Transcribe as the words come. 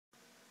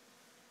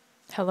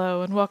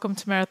Hello, and welcome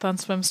to Marathon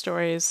Swim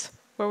Stories,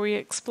 where we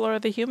explore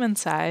the human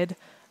side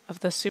of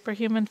the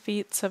superhuman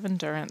feats of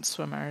endurance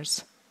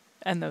swimmers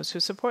and those who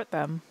support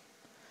them.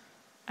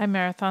 I'm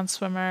marathon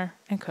swimmer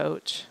and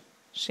coach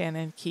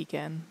Shannon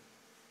Keegan.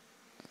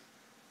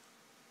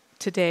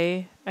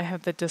 Today, I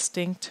have the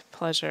distinct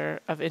pleasure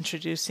of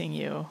introducing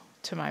you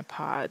to my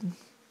pod.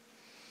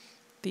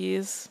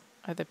 These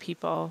are the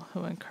people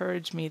who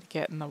encourage me to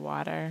get in the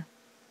water,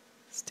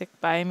 stick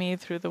by me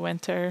through the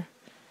winter,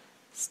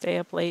 stay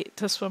up late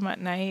to swim at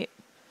night,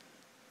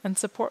 and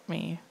support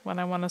me when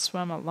I want to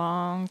swim a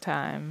long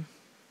time.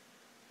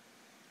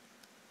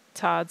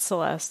 Todd,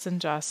 Celeste, and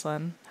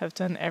Jocelyn have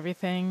done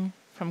everything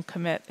from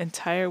commit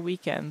entire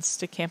weekends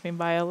to camping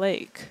by a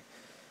lake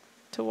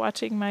to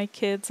watching my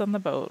kids on the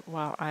boat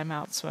while I'm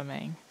out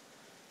swimming.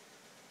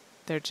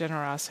 Their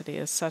generosity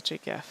is such a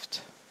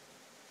gift.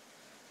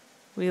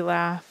 We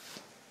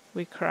laugh,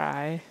 we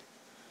cry,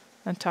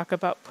 and talk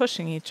about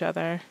pushing each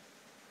other.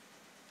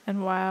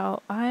 And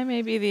while I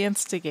may be the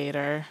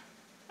instigator,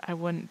 I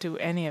wouldn't do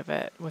any of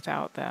it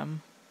without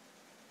them.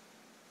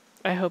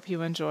 I hope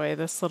you enjoy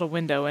this little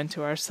window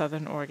into our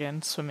Southern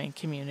Oregon swimming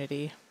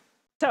community.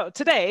 So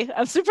today,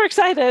 I'm super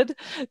excited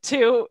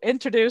to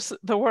introduce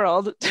the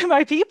world to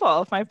my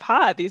people, my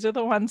pod. These are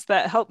the ones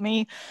that help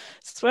me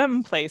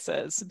swim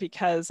places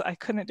because I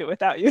couldn't do it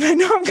without you. And I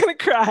know I'm going to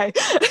cry.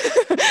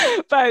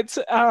 But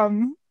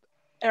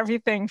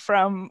everything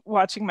from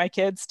watching my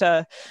kids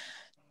to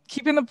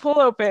keeping the pool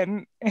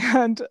open,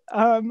 and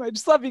I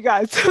just love you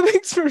guys. So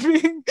thanks for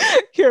being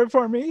here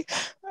for me.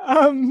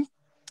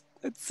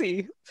 Let's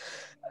see.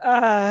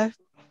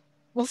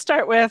 We'll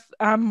start with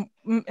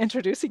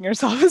introducing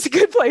yourself is a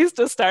good place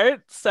to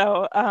start.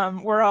 So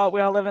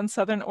we all live in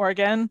Southern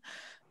Oregon,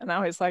 and I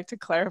always like to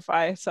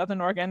clarify Southern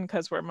Oregon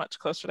because we're much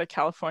closer to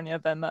California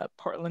than the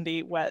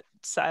Portlandy wet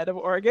side of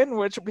Oregon,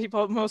 which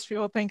most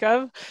people think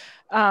of.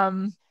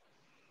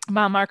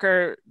 Mile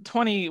marker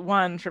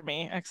 21 for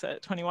me,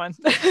 exit 21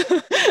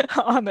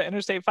 on the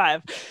Interstate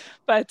 5.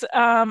 But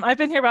I've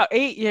been here about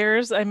 8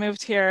 years. I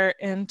moved here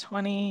in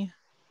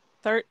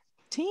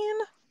 2013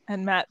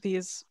 and met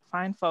these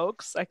fine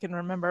folks. I can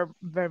remember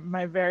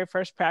my very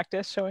first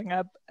practice showing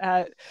up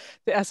at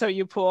the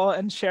SOU pool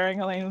and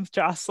sharing a lane with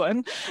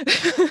Jocelyn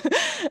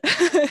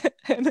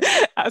and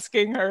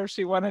asking her if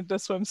she wanted to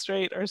swim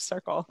straight or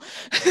circle.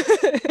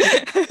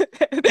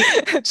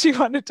 And she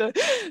wanted to,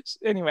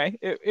 anyway,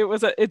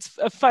 it's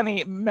a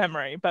funny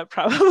memory, but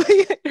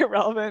probably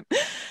irrelevant.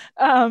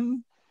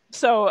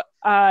 So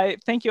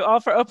thank you all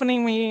for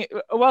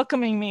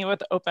welcoming me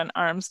with open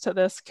arms to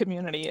this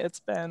community. It's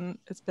been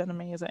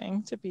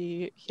amazing to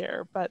be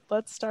here. But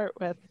let's start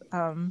with,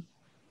 I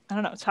don't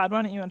know, Todd,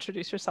 why don't you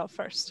introduce yourself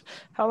first?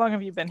 How long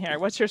have you been here?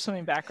 What's your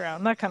swimming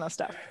background? That kind of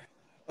stuff.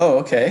 Oh,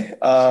 okay.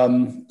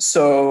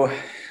 So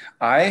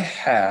I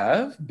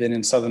have been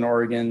in Southern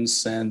Oregon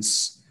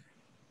since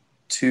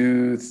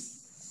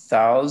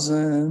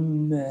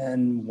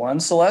 2001,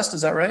 Celeste,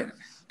 is that right?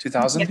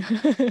 2000?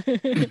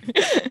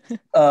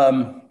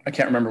 I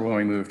can't remember when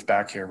we moved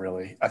back here,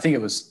 really. I think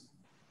it was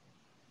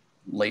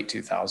late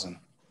 2000.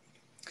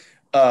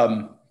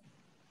 And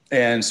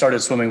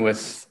started swimming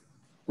with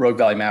Rogue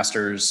Valley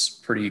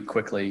Masters pretty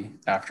quickly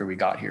after we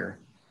got here,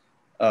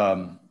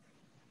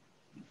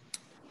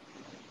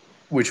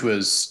 which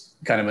was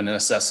kind of a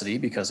necessity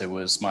because it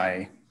was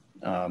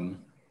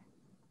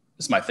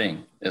it's my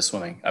thing is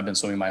swimming. I've been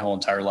swimming my whole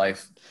entire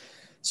life.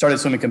 Started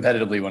swimming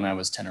competitively when I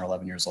was 10 or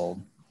 11 years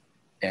old.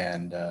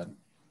 And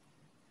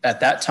at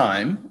that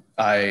time,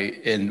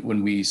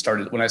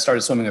 when I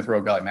started swimming with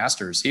Rogue Valley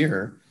Masters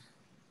here,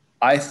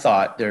 I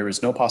thought there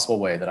was no possible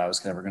way that I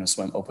was ever going to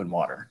swim open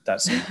water.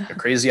 That seemed a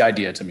crazy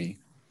idea to me.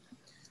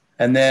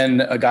 And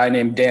then a guy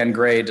named Dan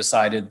Gray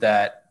decided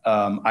that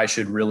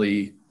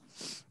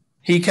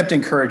he kept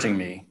encouraging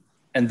me.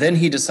 And then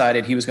he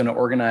decided he was going to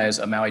organize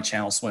a Maui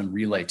Channel Swim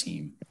relay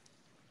team.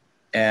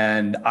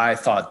 And I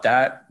thought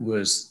that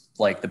was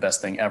like the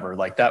best thing ever.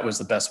 Like that was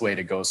the best way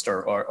to go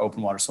start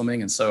open water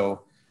swimming. And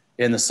so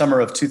in the summer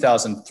of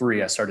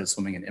 2003, I started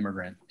swimming in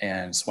Immigrant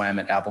and swam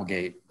at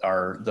Applegate,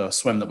 the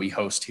swim that we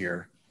host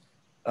here,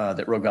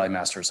 that Rogue Valley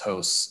Masters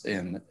hosts.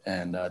 And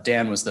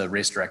Dan was the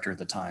race director at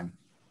the time.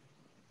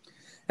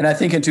 And I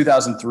think in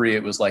 2003,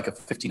 it was like a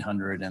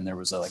 1500 and there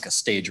was like a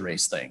stage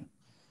race thing.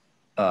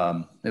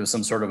 It was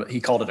some sort of, he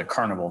called it a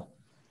carnival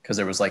because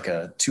there was like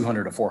a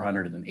 200, a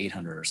 400, and an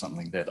 800 or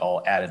something that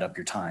all added up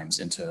your times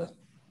into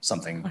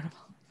something.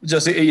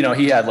 Just,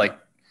 he had like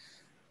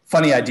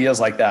funny ideas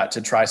like that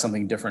to try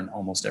something different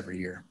almost every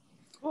year.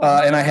 Cool.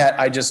 And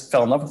I just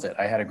fell in love with it.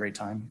 I had a great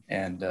time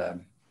and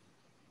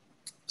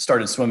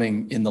started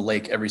swimming in the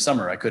lake every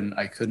summer. I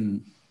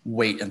couldn't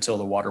wait until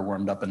the water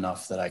warmed up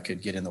enough that I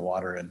could get in the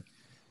water and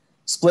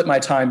split my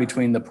time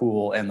between the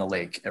pool and the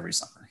lake every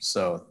summer.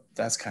 So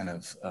that's kind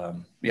of,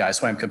 I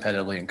swam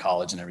competitively in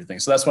college and everything.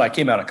 So that's why I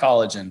came out of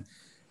college and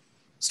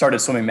started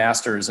swimming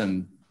masters,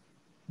 and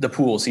the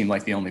pool seemed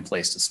like the only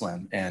place to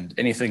swim. And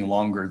anything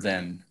longer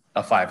than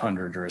a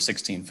 500 or a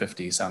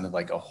 1650 sounded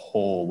like a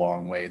whole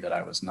long way that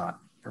I was not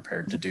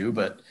prepared to do.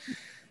 But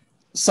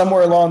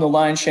somewhere along the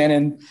line,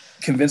 Shannon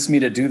convinced me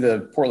to do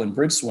the Portland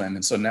Bridge swim.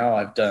 And so now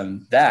I've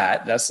done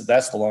that.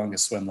 That's the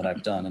longest swim that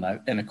I've done.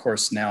 And of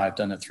course now I've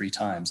done it 3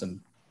 times. And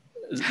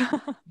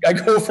I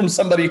go from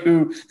somebody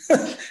who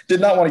did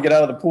not want to get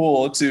out of the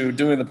pool to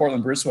doing the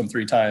Portland Bridge swim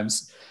 3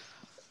 times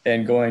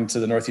and going to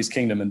the Northeast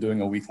Kingdom and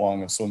doing a week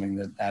long of swimming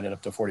that added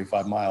up to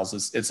 45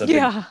 miles. It's a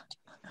big,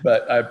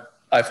 but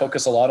I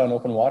focus a lot on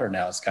open water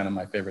now. It's kind of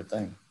my favorite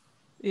thing.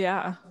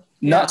 Yeah.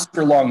 Not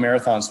super long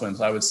marathon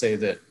swims. I would say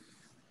that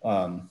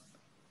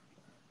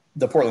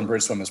the Portland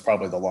Bridge swim is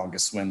probably the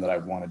longest swim that I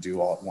want to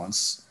do all at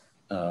once.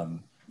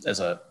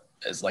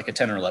 As like a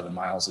 10 or 11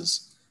 miles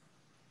is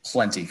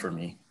plenty for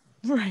me.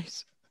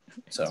 Right.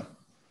 So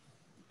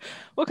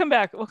we'll come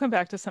back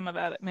to some of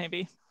that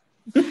maybe.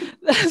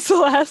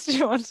 Celeste, do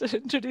you want to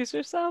introduce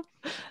yourself?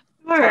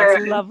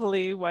 Sure.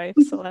 Lovely wife,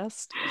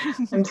 Celeste.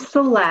 I'm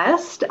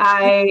Celeste.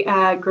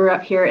 I grew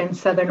up here in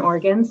Southern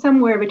Oregon,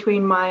 somewhere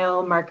between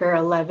mile marker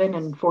 11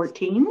 and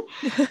 14.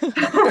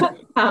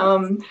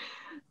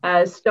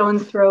 A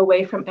stone's throw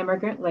away from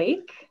Emigrant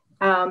Lake.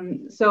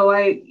 So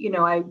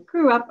I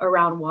grew up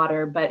around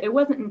water, but it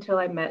wasn't until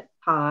I met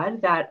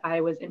Todd that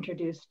I was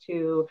introduced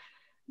to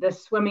the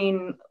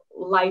swimming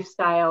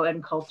lifestyle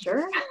and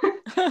culture.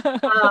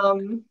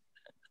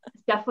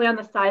 Definitely on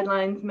the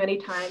sidelines many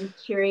times,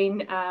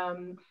 cheering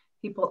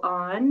people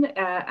on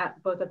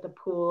both at the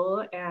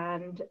pool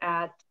and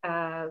at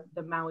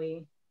the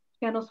Maui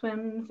channel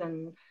swims.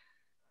 And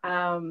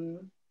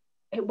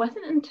it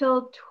wasn't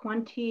until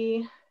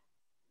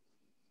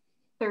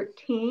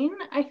 2013,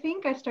 I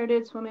think, I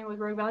started swimming with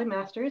Rogue Valley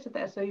Masters at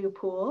the SOU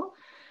pool.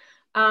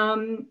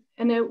 And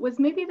it was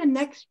maybe the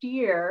next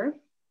year.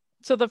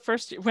 So the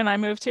first, when I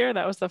moved here,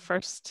 that was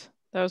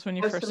when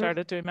you first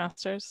started doing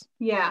Masters?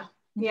 Yeah.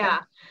 Okay. Yeah.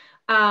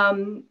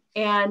 And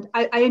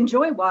I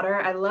enjoy water.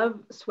 I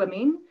love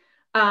swimming.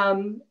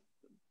 But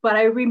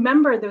I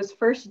remember those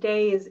first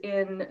days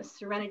in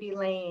Serenity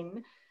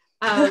Lane,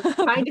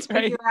 trying to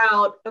figure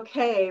out,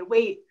 okay,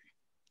 wait,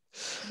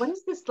 what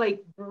is this,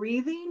 like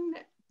breathing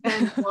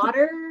and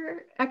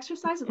water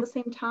exercise at the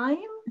same time?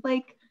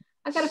 Like,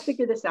 I got to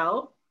figure this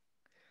out.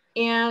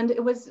 And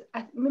it must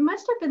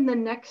have been the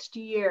next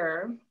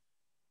year.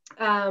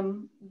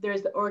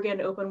 There's the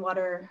Oregon Open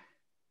Water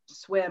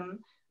Swim,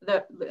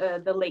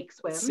 the lake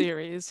swim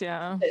series,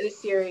 yeah, the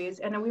series,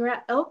 and we were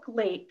at Elk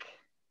Lake,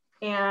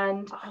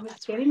 and I was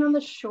standing on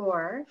the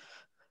shore,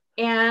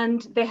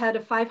 and they had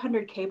a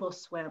 500 cable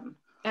swim,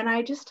 and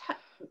I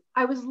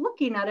was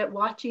looking at it,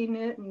 watching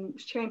it, and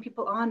cheering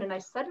people on, and I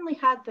suddenly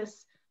had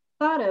this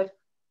thought of,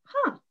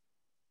 I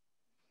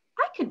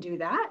could do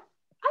that.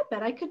 I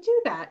bet I could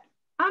do that.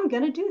 I'm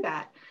gonna do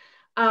that.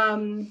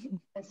 And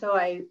so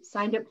I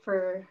signed up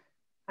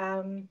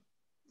at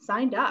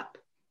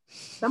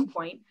some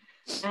point.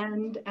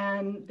 And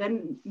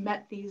then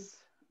met these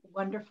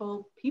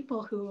wonderful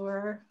people who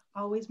were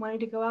always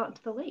wanting to go out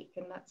into the lake,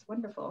 and that's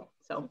wonderful.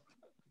 So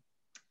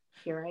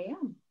here I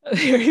am.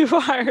 Here you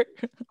are.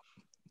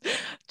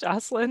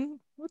 Jocelyn,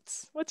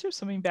 what's your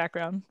swimming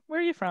background? Where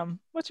are you from?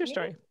 What's your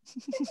story?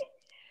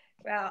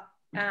 Well,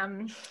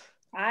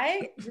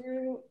 I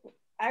grew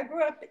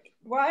up,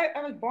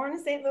 I was born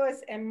in St.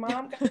 Louis, and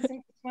Mom got us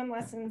into swim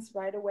lessons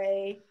right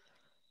away.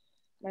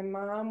 My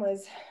mom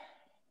was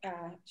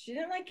she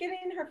didn't like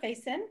getting her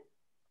face in,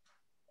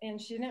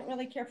 and she didn't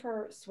really care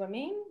for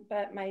swimming,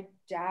 but my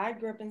dad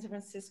grew up in San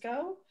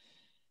Francisco,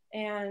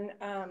 and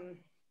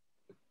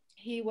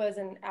he was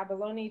an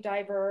abalone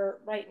diver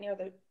right near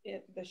the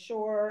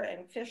shore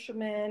and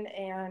fisherman.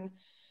 And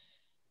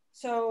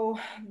so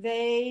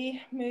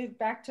they moved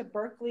back to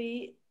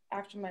Berkeley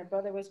after my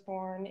brother was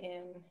born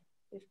in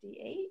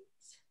 58.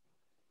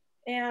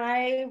 And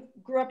I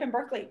grew up in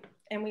Berkeley,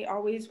 and we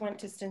always went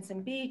to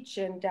Stinson Beach,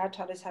 and Dad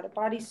taught us how to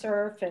body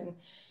surf. And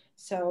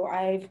so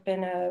I've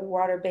been a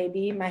water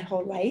baby my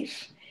whole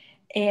life,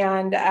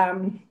 and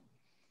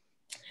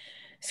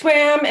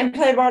swam and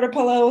played water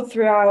polo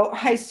throughout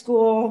high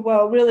school.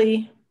 Well,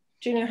 really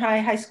junior high,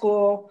 high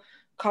school,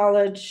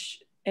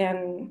 college,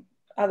 and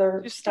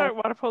other. You start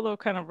water polo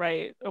kind of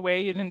right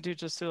away. You didn't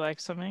just do like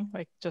swimming,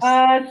 like just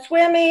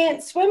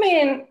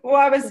swimming. Well,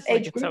 I was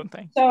age group, so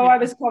yeah. I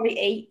was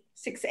probably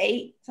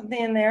 6'8", something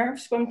in there,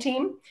 swim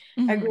team.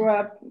 Mm-hmm. I grew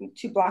up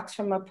 2 blocks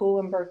from a pool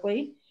in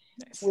Berkeley,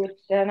 nice. Which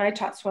then I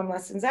taught swim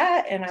lessons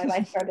at, and I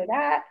lifeguarded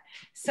at.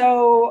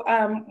 So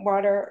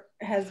water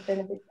has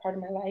been a big part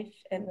of my life.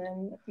 And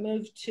then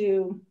moved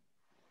to,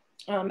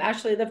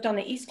 actually lived on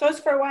the East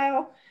Coast for a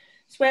while,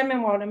 swam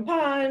in Walden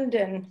Pond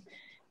and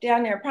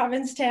down near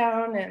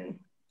Provincetown, and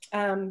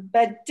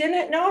but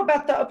didn't know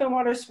about the open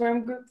water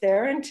swim group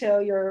there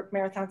until your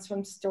marathon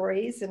swim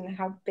stories and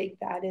how big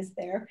that is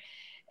there.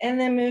 And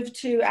then moved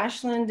to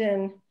Ashland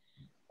in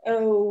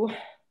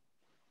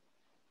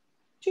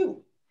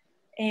 2002,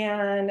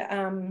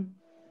 and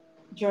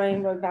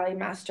joined Rogue Valley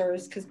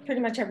Masters, because pretty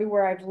much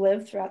everywhere I've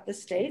lived throughout the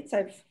States,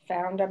 I've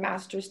found a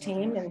Masters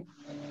team, and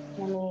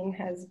swimming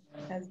has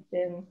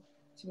been,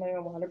 swimming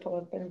and water polo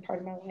have been part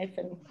of my life,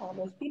 and all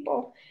those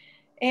people.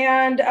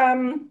 And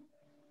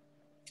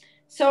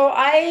so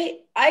I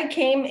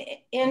came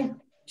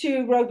in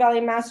to Rogue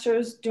Valley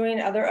Masters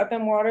doing other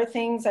open water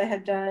things. I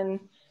had done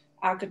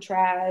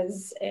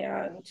Alcatraz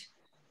and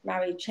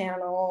Maui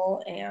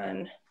Channel,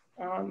 and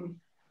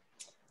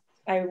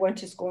I went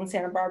to school in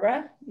Santa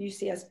Barbara,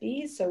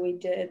 UCSB, so we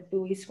did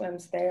buoy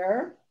swims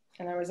there,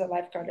 and I was a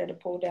lifeguard at a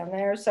pool down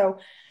there. So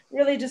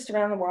really just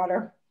around the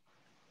water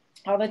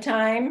all the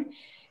time.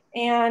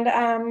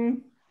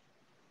 And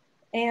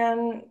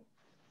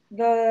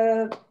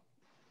the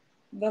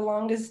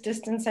longest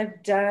distance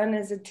I've done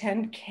is a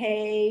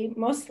 10K,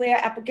 mostly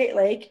at Applegate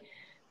Lake,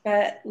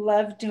 but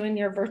love doing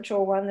your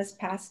virtual one this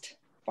past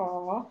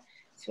fall,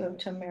 swim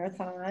to a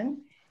marathon.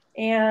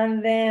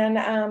 And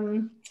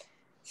then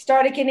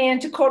started getting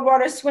into cold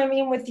water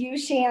swimming with you,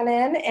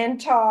 Shannon,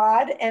 and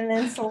Todd, and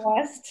then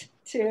Celeste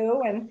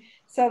too. And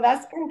so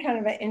that's been kind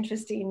of an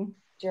interesting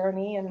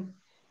journey, and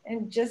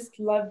just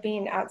love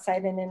being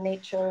outside and in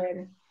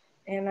nature.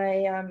 And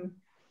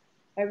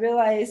I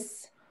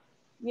realize,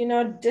 you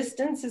know,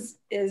 distance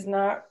is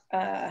not,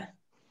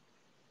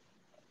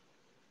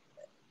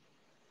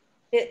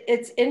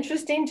 it's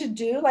interesting to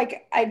do.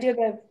 Like I did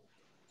a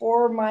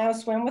 4-mile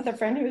swim with a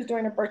friend who was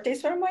doing a birthday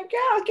swim. I'm like, yeah,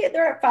 I'll get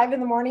there at 5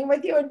 a.m.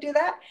 with you and do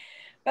that.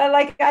 But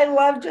like, I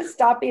love just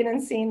stopping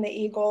and seeing the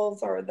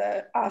eagles or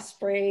the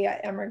osprey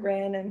at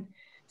Emmergren. And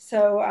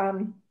so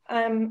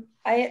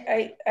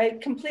I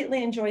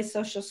completely enjoy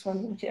social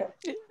swimming too.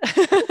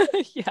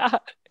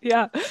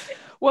 Yeah.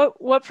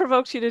 What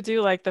provoked you to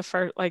do like the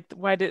first, like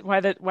why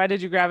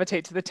did you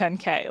gravitate to the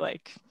 10K?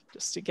 Like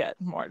just to get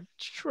more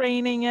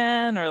training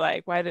in, or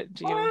like why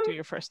did you do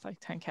your first like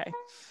 10K?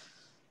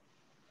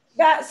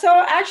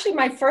 So actually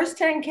my first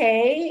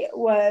 10K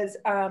was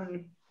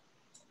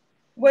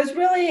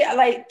really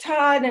like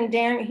Todd and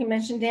Dan. He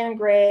mentioned Dan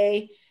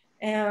Gray,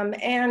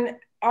 and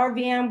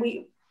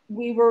RVM.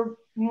 We were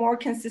more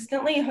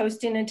consistently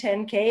hosting a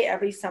 10K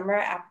every summer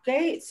at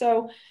Applegate.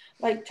 So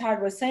like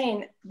Todd was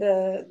saying,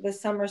 the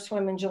summer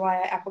swim in July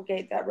at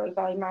Applegate that Rogue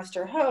Valley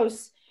Master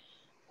hosts,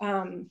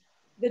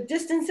 the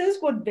distances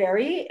would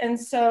vary. And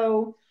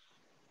so,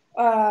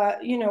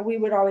 you know, we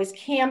would always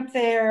camp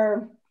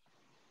there.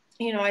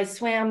 You know, I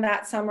swam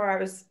that summer. I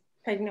was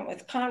pregnant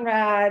with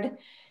Conrad,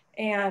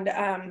 and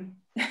I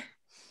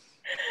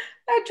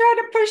tried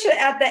to push it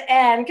at the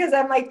end because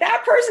I'm like,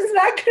 that person's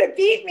not going to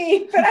beat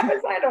me. But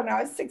I don't know,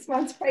 I was 6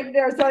 months pregnant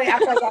or something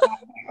after I got out.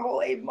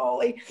 Holy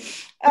moly.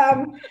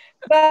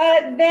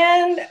 But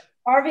then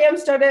RVM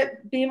started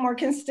being more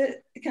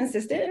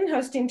consistent in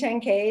hosting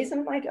 10Ks.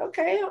 And I'm like,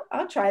 okay,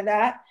 I'll try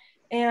that.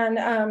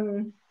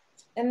 And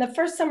the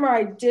first summer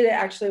I did it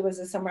actually was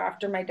the summer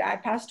after my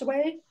dad passed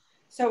away.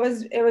 So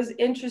it was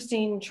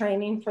interesting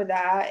training for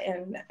that.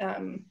 And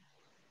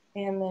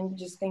then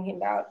just thinking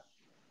about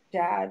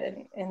dad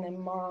and then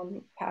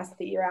mom passed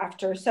the year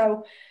after.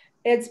 So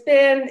it's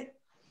been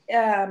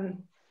the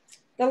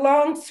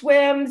long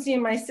swims. You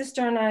know, my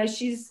sister and I,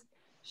 she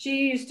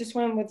used to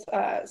swim with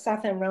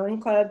South End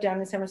Rowing Club down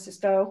in San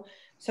Francisco.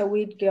 So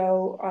we'd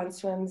go on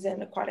swims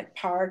in Aquatic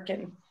Park,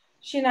 and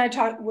she and I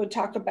would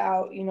talk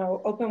about, you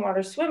know, open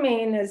water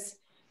swimming is,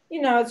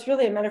 you know, it's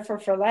really a metaphor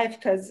for life,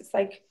 because it's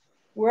like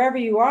wherever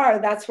you are,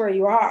 that's where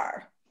you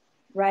are,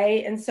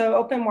 right? And so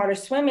open water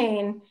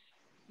swimming,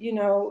 you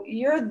know,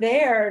 you're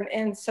there.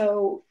 And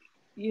so,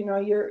 you know,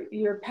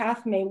 your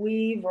path may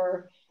weave,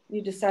 or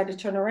you decide to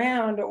turn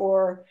around,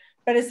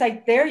 but it's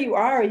like, there you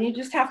are, and you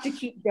just have to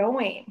keep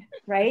going,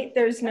 right?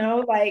 There's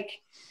no like,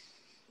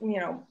 you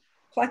know,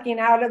 plucking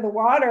out of the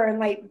water and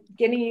like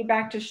getting you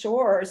back to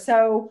shore.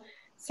 So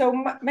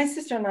my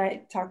sister and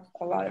I talk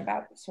a lot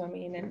about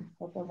swimming and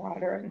open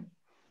water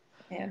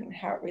and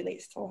how it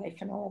relates to life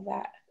and all of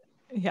that.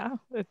 Yeah,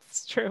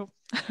 it's true.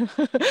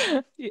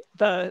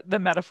 the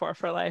metaphor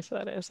for life,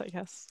 that is, I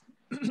guess.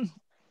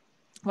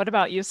 What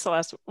about you,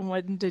 Celeste?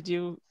 When did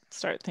you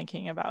start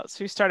thinking about?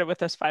 So you started with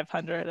this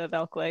 500 at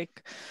Elk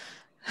Lake.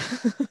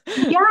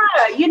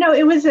 Yeah, you know,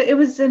 it was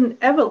an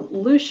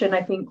evolution,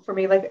 I think, for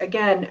me. Like,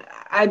 again,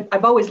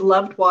 I've always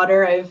loved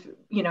water. I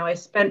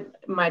spent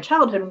my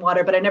childhood in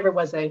water, but I never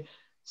was a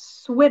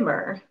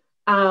swimmer.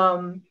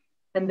 And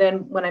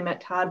then when I met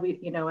Todd,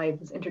 I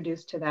was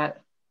introduced to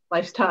that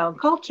lifestyle and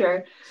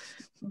culture.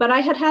 But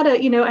I had a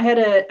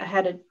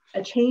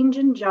change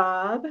in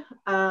job,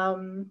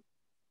 and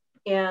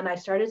I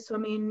started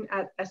swimming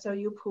at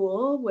SOU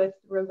Pool with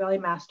Rogue Valley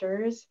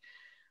Masters.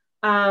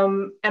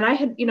 And I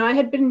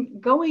had been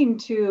going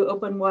to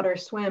open water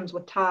swims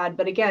with Todd,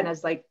 but again,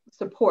 as like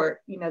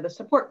support, the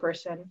support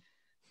person.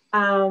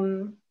 I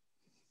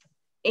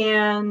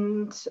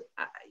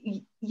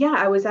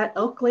was at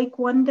Elk Lake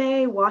one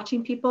day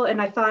watching people,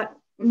 and I thought,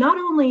 not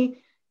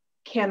only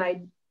can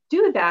I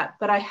do that,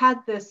 but I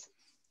had this,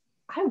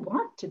 I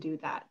want to do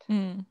that.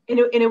 And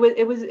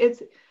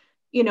it's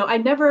I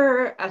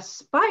never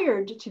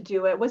aspired to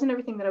do it. It wasn't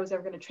everything that I was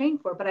ever going to train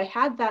for, but I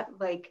had that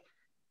like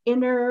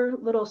inner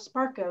little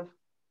spark of,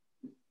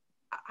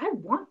 I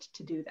want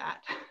to do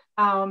that.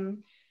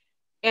 And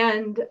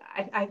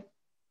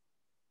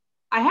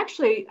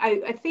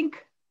I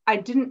think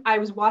I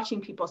was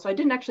watching people. So I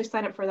didn't actually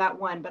sign up for that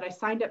one, but I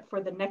signed up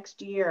for the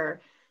next year.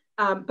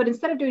 But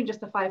instead of doing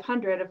just the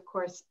 500, of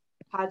course,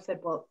 Todd said,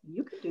 well,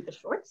 you could do the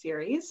short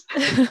series.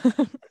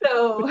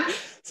 So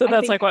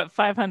that's like what,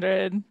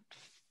 500?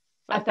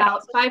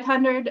 About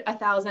 500,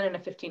 1,000, and a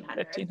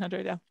 1,500.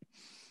 1,500, yeah.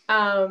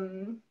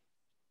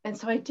 And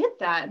so I did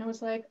that, and I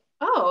was like,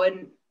 oh,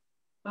 and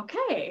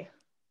okay,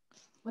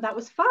 well, that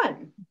was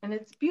fun, and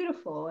it's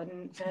beautiful,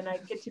 and I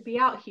get to be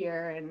out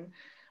here, and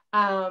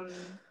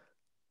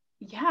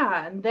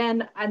yeah, and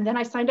then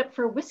I signed up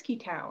for Whiskey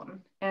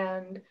Town,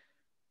 and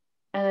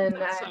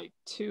that's like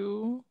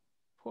 2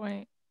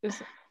 point.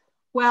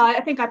 Well,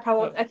 I think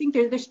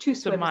there's two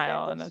swims. A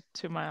mile and a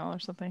 2 mile or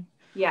something.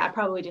 Yeah, I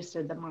probably just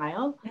did the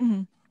mile.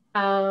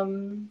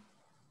 Mm-hmm.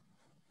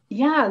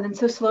 Yeah, and then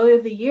so slowly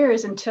over the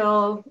years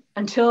until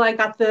I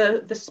got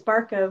the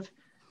spark of,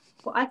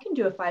 well, I can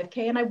do a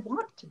 5K and I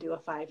want to do a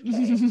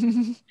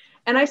 5K.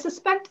 And I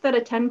suspect that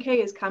a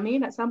 10K is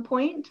coming at some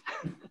point.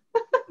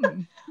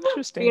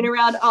 Interesting. Being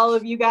around all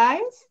of you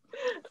guys.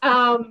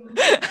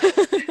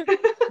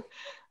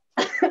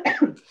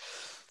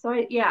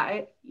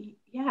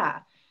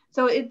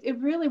 So it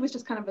really was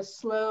just kind of a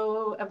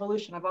slow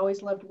evolution. I've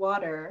always loved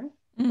water,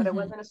 but I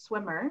wasn't a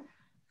swimmer.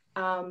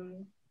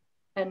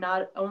 And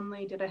not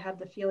only did I have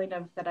the feeling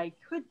of that I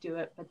could do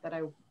it, but that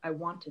I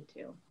wanted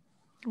to.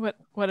 What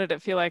did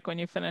it feel like when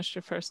you finished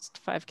your first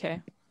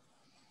 5K?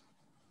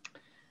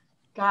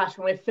 Gosh,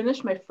 when I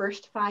finished my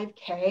first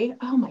 5K,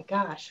 oh my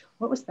gosh,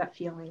 what was that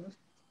feeling?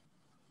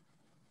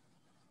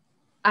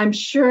 I'm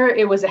sure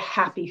it was a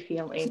happy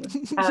feeling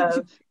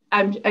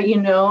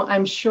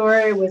I'm sure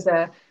it was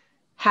a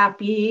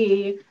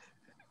happy,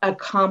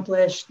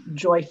 accomplished,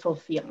 joyful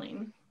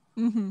feeling.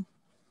 Mm-hmm.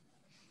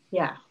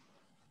 Yeah.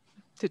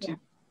 Did you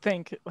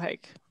think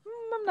like,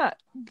 I'm not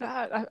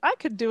that, I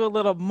could do a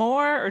little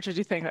more, or did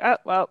you think, oh,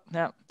 well,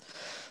 no,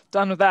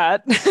 done with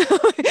that?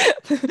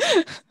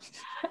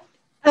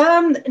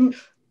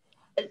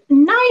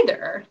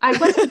 Neither.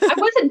 I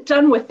wasn't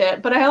done with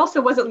it, but I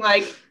also wasn't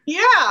like,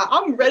 yeah,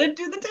 I'm ready to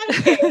do the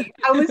 10K.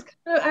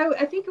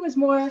 I think it was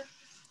more,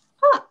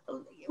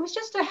 it was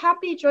just a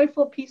happy,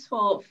 joyful,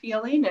 peaceful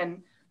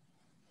feeling.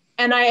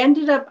 And I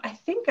ended up,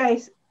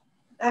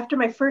 after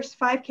my first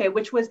 5K,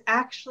 which was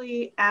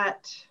actually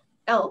at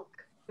Elk,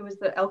 it was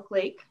the Elk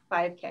Lake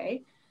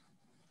 5K.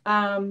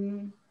 I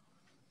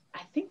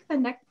think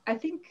the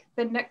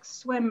next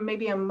swim,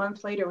 maybe a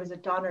month later, was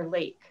at Donner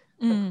Lake.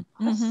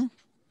 Mm-hmm.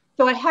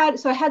 So I had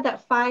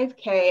that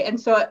 5K, and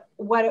so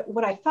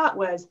what I thought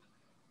was,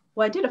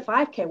 well, I did a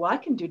 5K. Well, I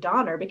can do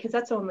Donner because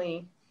that's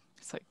only,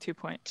 it's like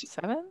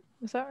 2.7.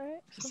 Is that right?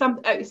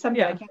 Something.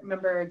 Yeah. I can't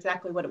remember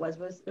exactly what it was.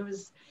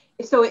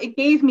 So it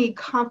gave me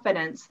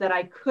confidence that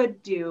I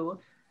could do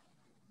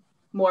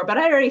more, but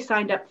I already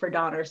signed up for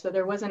Donner, so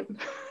there wasn't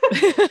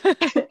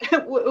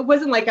it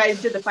wasn't like I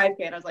did the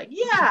 5K and I was like,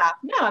 yeah,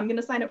 no, I'm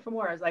gonna sign up for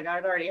more. I was like,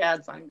 I'd already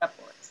had signed up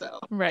for it. So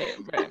right.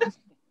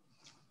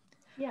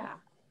 Yeah.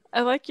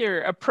 I like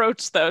your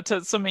approach though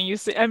to swimming. You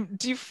see, I'm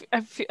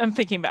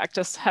thinking back,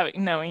 just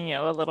knowing you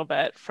a little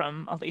bit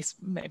from, at least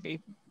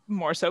maybe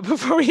more so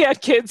before we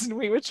had kids and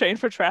we would train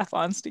for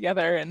triathlons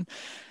together. And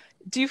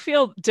do you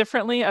feel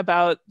differently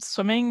about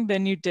swimming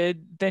than you do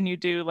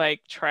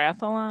like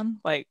triathlon,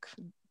 like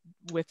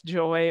with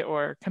joy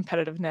or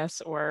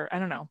competitiveness, or I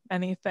don't know,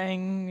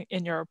 anything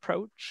in your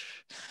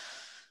approach?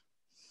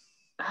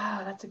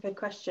 Oh, that's a good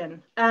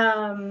question.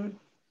 I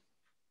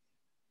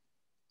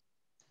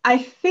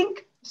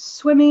think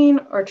swimming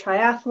or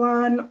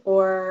triathlon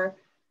or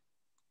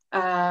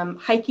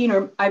hiking,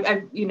 or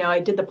I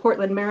did the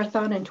Portland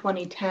Marathon in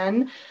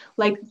 2010.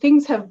 Like,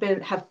 things have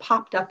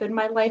popped up in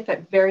my life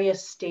at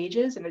various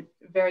stages and at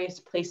various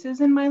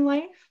places in my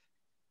life.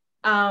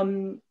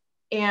 And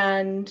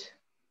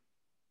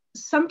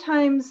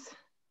sometimes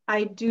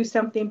I do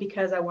something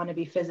because I want to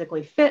be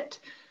physically fit.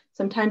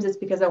 Sometimes it's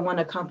because I want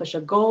to accomplish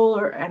a goal,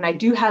 and I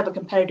do have a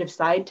competitive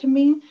side to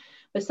me,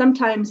 but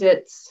sometimes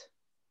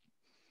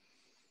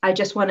I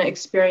just want to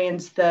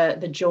experience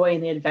the joy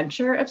and the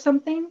adventure of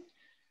something.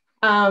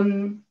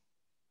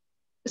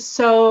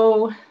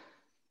 So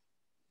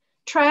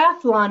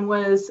triathlon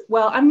was,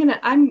 well,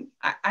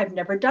 I've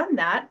never done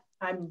that.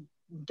 I'm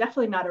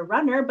definitely not a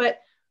runner,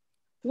 but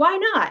why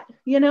not?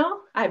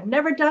 I've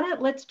never done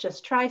it. Let's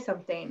just try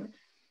something.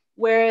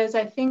 Whereas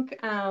I think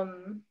that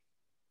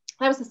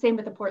was the same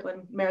with the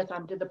Portland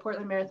Marathon. Did the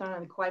Portland Marathon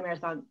and the Kauai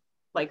Marathon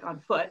like on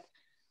foot.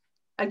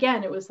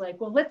 Again, it was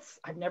like, well,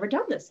 I've never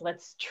done this.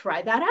 Let's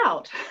try that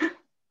out.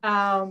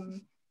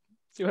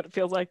 See what it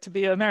feels like to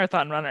be a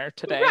marathon runner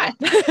today. Right.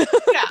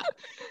 Yeah.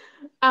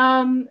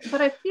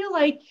 But I feel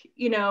like,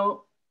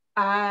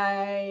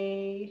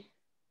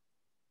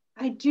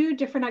 I do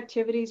different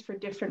activities for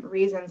different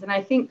reasons. And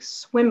I think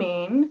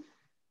swimming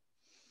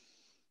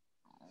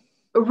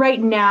right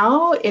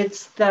now,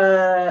 it's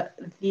the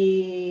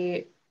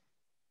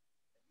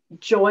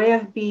joy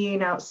of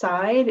being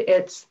outside.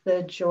 It's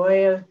the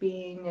joy of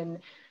being in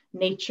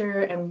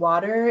nature and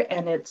water,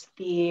 and it's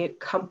the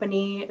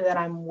company that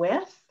I'm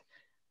with.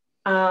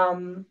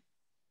 And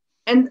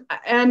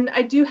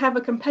I do have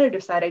a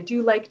competitive side. I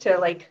do like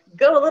to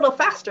go a little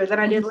faster than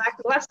I did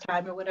last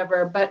time or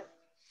whatever, but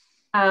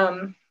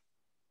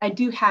I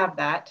do have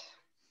that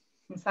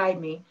inside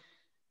me.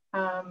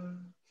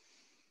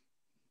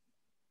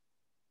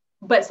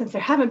 But since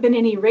there haven't been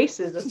any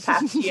races this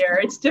past year,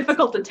 it's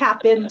difficult to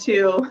tap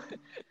into.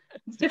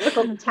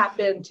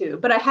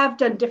 But I have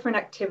done different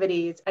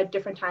activities at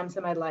different times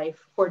in my life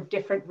for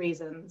different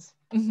reasons.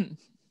 Mm-hmm.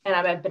 And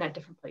I've been at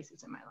different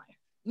places in my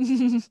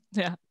life.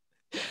 Yeah.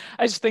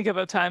 I just think of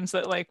the times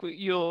that like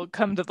you'll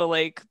come to the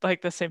lake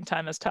like the same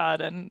time as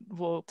Todd and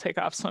we'll take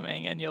off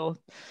swimming and you'll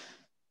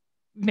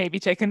maybe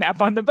take a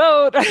nap on the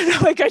boat. I don't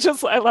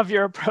know, I love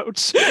your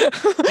approach.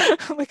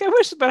 Like I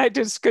wish that I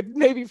just could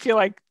maybe feel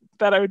like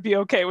that I would be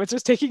okay with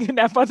just taking a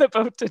nap on the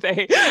boat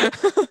today.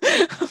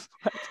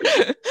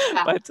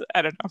 but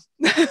I don't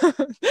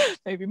know.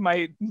 Maybe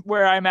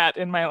where I'm at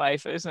in my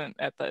life isn't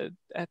at the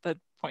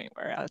point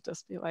where I'll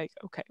just be like,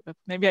 okay, but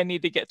maybe I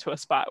need to get to a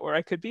spot where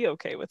I could be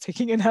okay with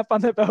taking a nap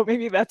on the boat.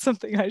 Maybe that's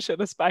something I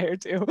should aspire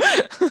to.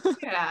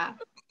 Yeah.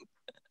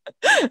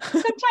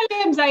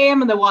 Sometimes I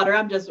am in the water.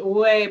 I'm just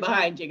way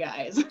behind you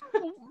guys.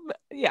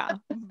 Yeah.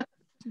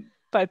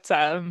 But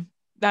I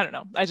don't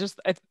know.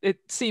 It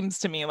seems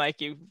to me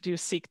like you do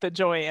seek the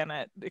joy in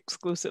it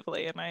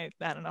exclusively. And I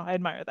don't know. I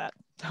admire that.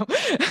 So.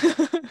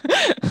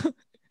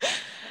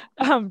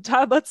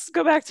 Todd, let's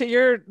go back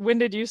to when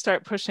did you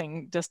start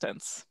pushing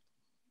distance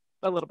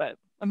a little bit?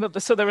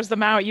 So there was the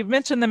Maui, you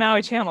mentioned the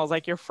Maui channels,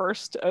 like your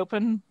first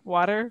open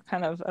water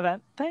kind of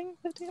event thing?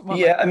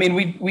 Yeah. I mean,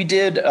 we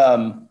did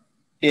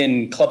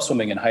in club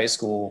swimming in high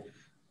school,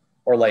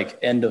 or like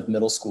end of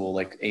middle school,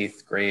 like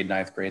 8th grade,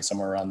 9th grade,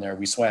 somewhere around there.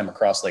 We swam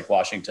across Lake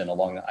Washington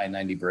along the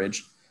I-90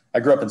 bridge. I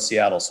grew up in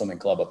Seattle swimming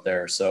club up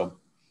there. So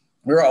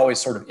we were always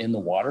sort of in the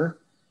water.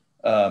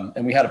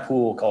 And we had a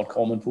pool called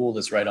Coleman Pool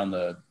that's right on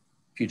the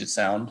Puget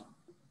Sound.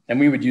 And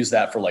we would use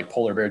that for like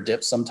polar bear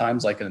dips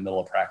sometimes, like in the middle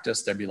of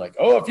practice. They'd be like,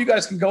 oh, if you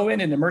guys can go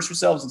in and immerse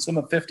yourselves and swim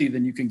a 50,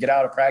 then you can get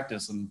out of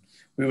practice. And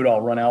we would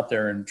all run out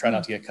there and try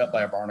not to get cut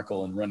by a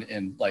barnacle and run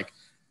in. Like,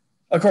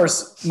 of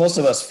course, most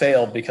of us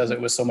failed because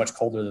it was so much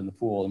colder than the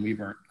pool and we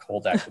weren't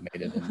cold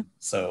acclimated. And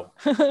so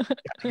you had to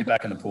get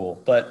back in the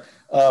pool. But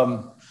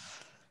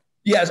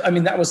yeah, I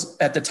mean, that was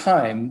at the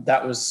time,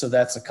 so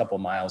that's a couple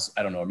miles,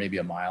 I don't know, maybe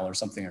a mile or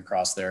something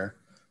across there.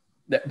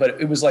 But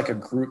it was like a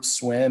group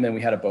swim and we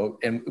had a boat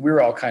and we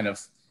were all kind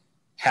of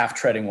half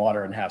treading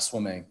water and half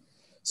swimming.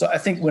 So I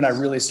think when I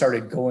really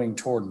started going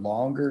toward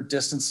longer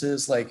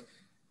distances, like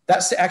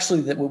that's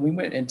actually that when we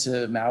went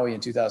into Maui in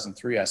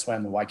 2003, I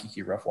swam the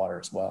Waikiki rough water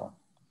as well.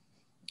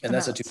 And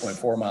that's a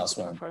 2.4 mile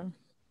swim.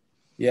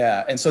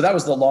 Yeah. And so that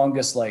was the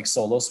longest like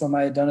solo swim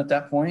I had done at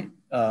that point.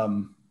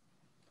 And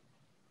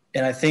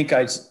I think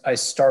I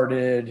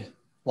started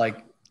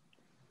like,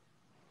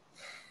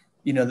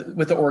 you know,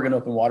 with the Oregon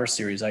Open Water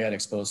Series, I got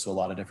exposed to a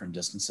lot of different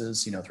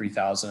distances,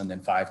 3,000 and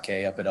then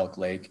 5K up at Elk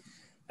Lake.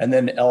 And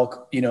then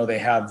Elk, they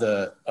have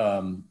the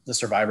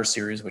Survivor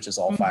Series, which is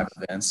all 5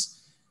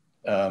 events.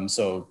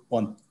 So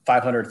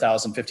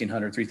 500,000,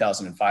 1,500,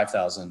 3,000, and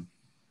 5,000.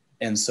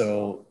 And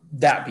so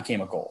that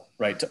became a goal,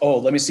 right?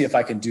 Let me see if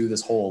I can do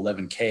this whole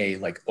 11K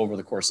like over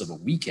the course of a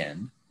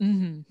weekend.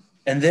 Mm-hmm.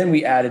 And then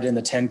we added in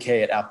the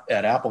 10K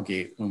at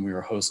Applegate when we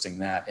were hosting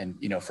that. And,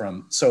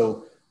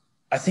 so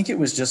I think it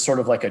was just sort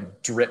of like a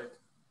drip,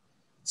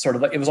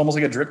 it was almost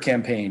like a drip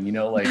campaign,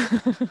 like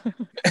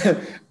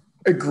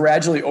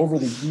gradually over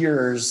the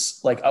years,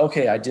 like,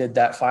 okay, I did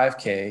that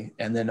 5K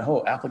and then,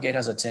 Applegate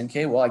has a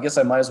 10K. Well, I guess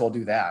I might as well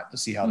do that to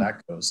see how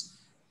that goes.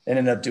 And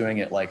ended up doing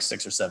it like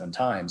 6 or 7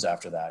 times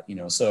after that,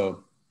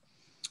 so,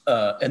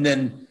 and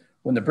then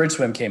when the bridge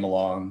swim came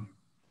along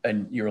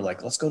and you were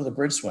like, let's go to the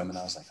bridge swim. And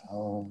I was like,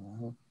 oh,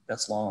 well,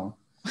 that's long.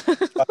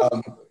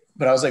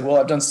 But I was like, well,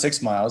 I've done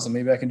 6 miles and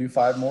maybe I can do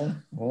 5 more.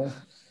 Well,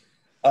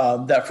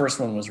 that first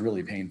one was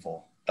really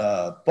painful.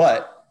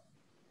 But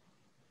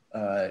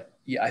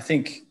yeah, I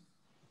think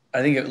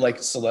it,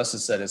 like Celeste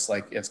said,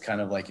 it's kind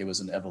of like it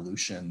was an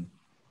evolution.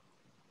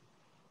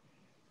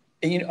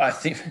 And, I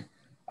think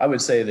I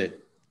would say that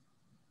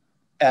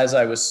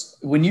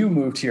when you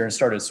moved here and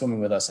started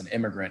swimming with us, an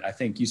immigrant, I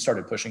think you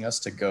started pushing us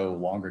to go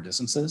longer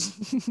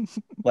distances.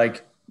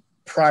 Like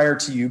prior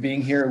to you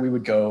being here, we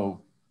would go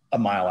a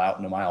mile out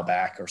and a mile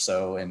back or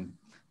so. And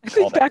I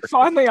think back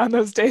fondly on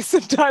those days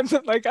sometimes.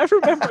 And like, I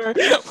remember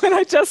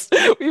when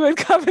we would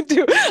come and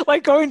do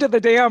like going to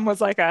the dam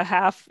was like a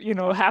half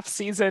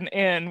season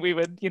in, we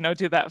would, do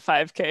that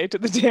 5K to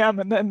the dam.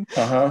 And then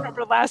I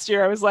remember last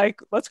year I was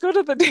like, let's go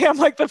to the dam.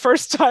 Like the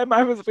first time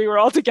we were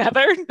all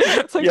together.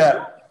 It's like,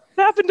 yeah.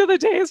 What happened to the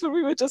days when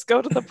we would just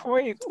go to the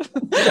point?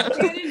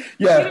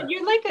 Yeah.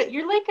 You're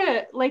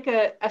like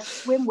a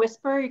swim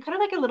whisperer. You're kind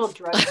of like a little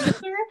drug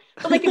whisperer,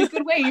 but like in a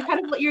good way. You're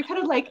kind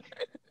of like,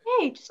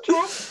 hey, just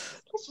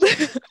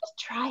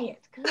try it.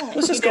 Good.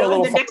 Let's just go a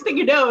little. And the next thing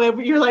you know,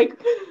 you're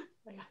like,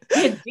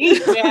 get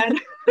deep, man.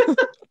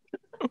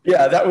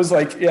 Yeah, that was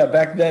like,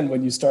 back then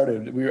when you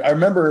started, I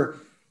remember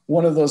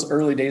one of those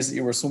early days that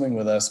you were swimming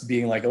with us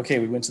being like, okay,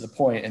 we went to the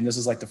point and this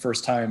is like the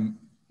first time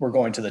we're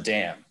going to the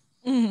dam.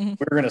 Mhm.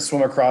 We were going to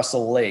swim across the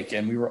lake,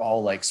 and we were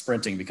all like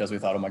sprinting because we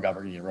thought, oh my God,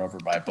 we're going to get run over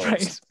by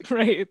boats.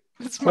 Right.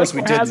 It's Of course much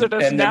more we didn't.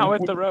 hazardous And now then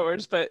with the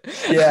rowers, but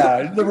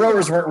yeah, the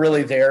rowers weren't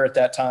really there at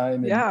that time.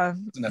 And yeah. it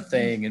wasn't a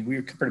thing. And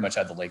we pretty much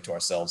had the lake to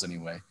ourselves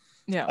anyway.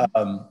 Yeah.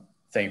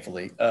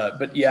 Thankfully.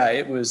 But yeah,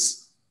 it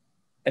was,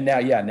 and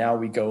now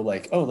we go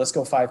like, oh, let's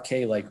go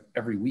 5K like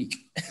every week,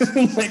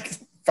 like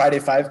Friday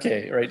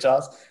 5K, right,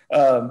 Josh?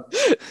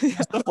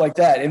 Stuff like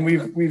that. And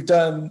we've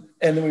done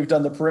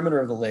the perimeter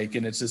of the lake,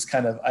 and it's just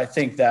kind of, I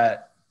think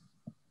that,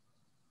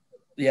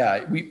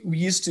 yeah, we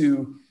used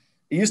to,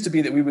 it used to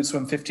be that we would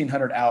swim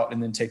 1,500 out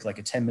and then take like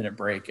a 10-minute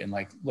break and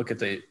like look at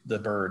the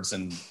birds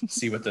and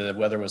see what the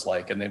weather was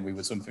like. And then we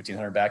would swim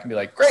 1,500 back and be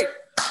like, great,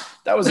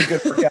 that was a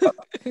good workout.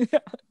 Yeah.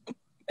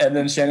 And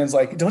then Shannon's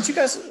like, don't you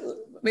guys,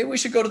 maybe we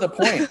should go to the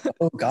point.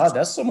 Oh God,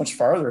 that's so much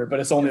farther,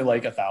 but it's only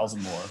like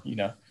 1,000 more, you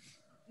know?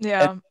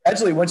 Yeah. And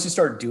actually, once you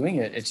start doing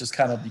it, it just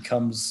kind of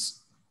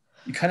becomes,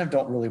 you kind of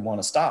don't really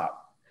want to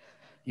stop.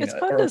 It's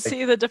fun to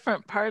see the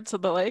different parts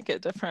of the lake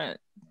at the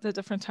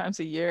different times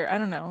of year. I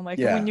don't know, like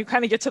when you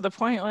kind of get to the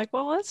point, you're like,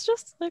 well, let's go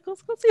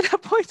see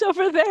that point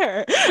over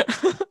there.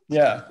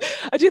 Yeah.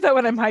 I do that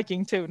when I'm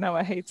hiking too.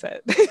 Noah hates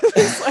it.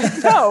 He's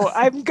like, no,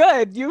 I'm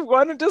good. You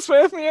wanted to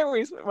swim with me,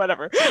 or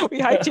whatever. We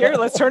hiked here.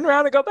 Let's turn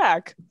around and go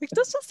back. Like,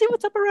 let's just see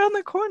what's up around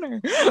the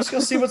corner. Let's go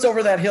see what's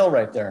over that hill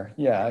right there.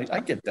 Yeah,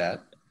 I get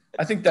that.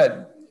 I think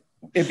that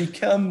it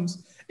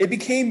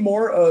became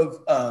more of,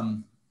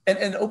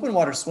 and open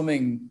water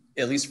swimming,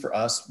 at least for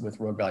us with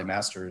Rogue Valley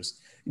Masters,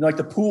 you know, like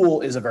the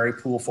pool is a very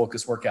pool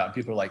focused workout, and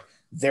people are like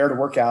there to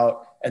work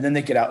out and then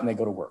they get out and they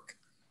go to work.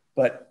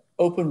 But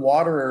open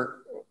water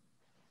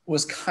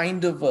was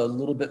kind of a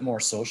little bit more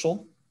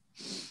social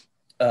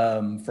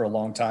for a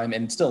long time,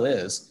 and still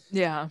is.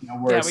 Yeah. You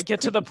know, we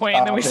get to the point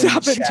and then we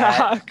stop and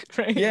talk.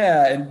 Right?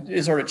 Yeah.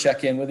 And sort of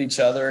check in with each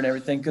other and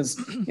everything. Cause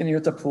you know, you're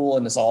at the pool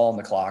and it's all on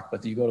the clock,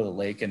 but you go to the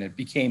lake and it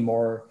became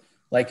more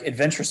like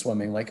adventure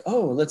swimming. Like,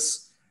 oh,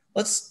 let's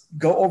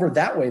go over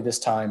that way this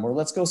time, or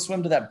let's go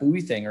swim to that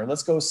buoy thing, or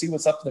let's go see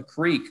what's up the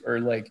creek,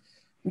 or like,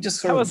 we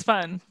just that was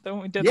fun. Then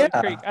we did the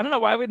creek. I don't know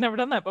why we'd never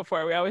done that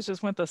before. We always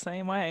just went the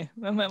same way.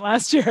 And then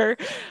last year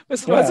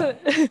was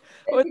it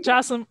with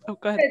Jocelyn? Oh,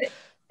 go ahead.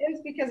 It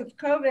was because of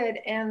COVID,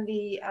 and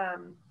the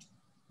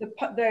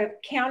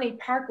county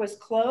park was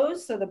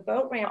closed, so the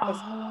boat ramp was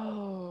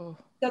closed.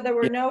 So there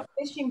were no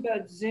fishing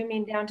boats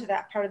zooming down to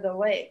that part of the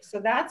lake. So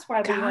that's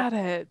why we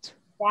went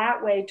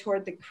that way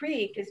toward the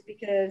creek, is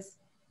because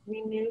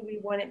we knew we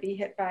wouldn't be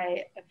hit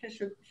by a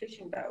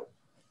fishing boat.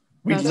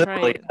 We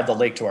literally had the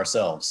lake to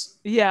ourselves.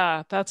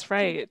 Yeah, that's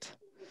right.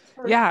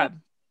 Yeah.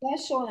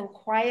 Special and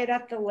quiet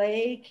at the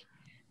lake.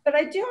 But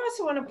I do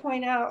also want to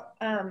point out,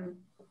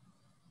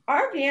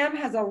 RVM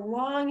has a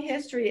long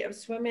history of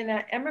swimming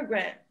at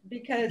Emigrant,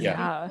 because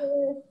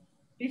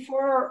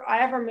before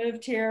I ever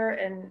moved here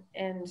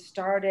and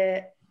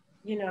started,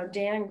 you know,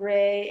 Dan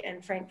Gray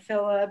and Frank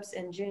Phillips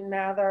and June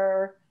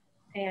Mather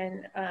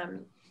and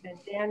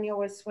Daniel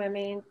was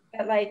swimming.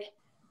 But like,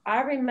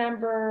 I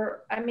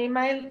remember, I mean,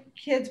 my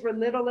kids were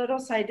little,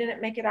 so I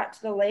didn't make it out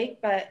to the lake,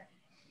 but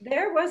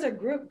there was a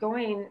group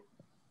going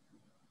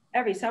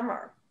every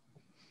summer.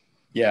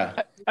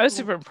 Yeah. I was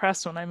super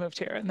impressed when I moved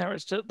here, and there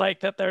was just like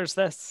that. There's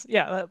this,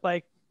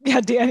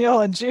 Daniel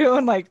and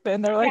June, like,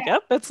 then they're like,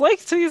 yep, it's lake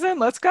season.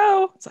 Let's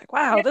go. It's like,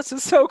 wow, this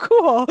is so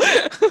cool.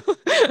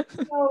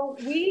 So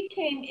we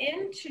came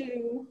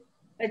into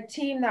a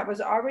team that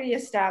was already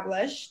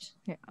established,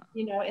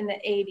 you know, in the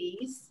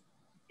 80s.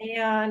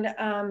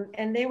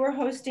 And they were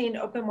hosting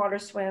open water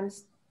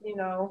swims, you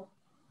know,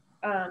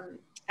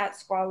 at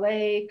Squaw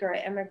Lake or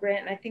at Emigrant.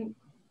 And I think,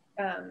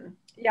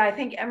 I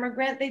think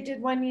Emigrant they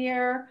did one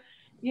year,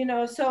 you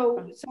know,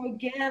 so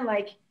again,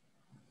 like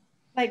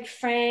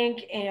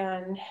Frank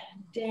and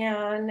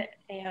Dan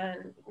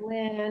and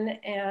Lynn,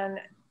 and,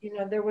 you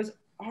know, there was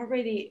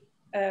already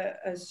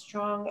a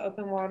strong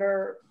open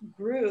water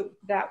group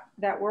that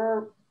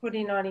were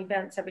putting on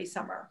events every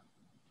summer.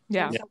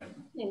 Yeah. So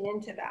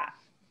into that.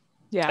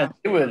 Yeah. And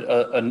they would,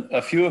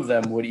 a few of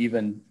them would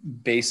even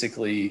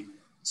basically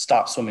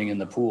stop swimming in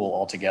the pool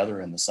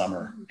altogether in the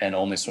summer and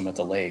only swim at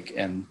the lake.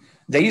 And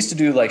they used to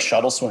do like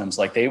shuttle swims.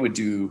 Like they would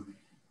do,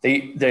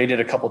 they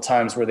did a couple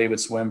times where they would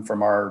swim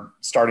from our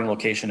starting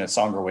location at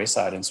Songer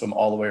Wayside and swim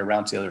all the way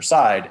around to the other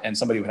side. And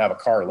somebody would have a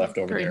car left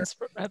over there.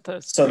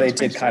 So they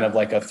did kind of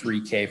like a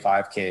 3K,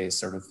 5K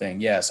sort of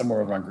thing. Yeah.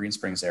 Somewhere over on Green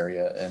Springs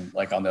area and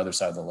like on the other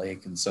side of the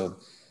lake. And so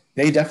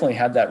they definitely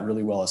had that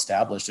really well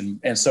established.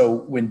 And so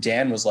when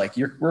Dan was like,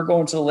 we're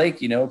going to the lake,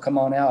 you know, come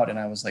on out. And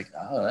I was like,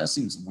 oh, that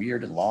seems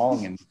weird and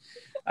long. And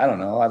I don't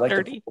know. I like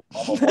dirty.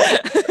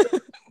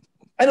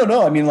 I don't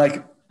know. I mean,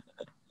 like,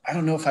 I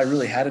don't know if I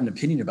really had an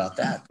opinion about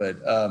that, but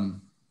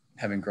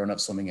having grown up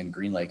swimming in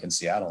Green Lake in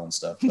Seattle and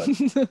stuff, but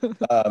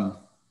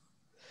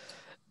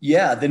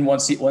then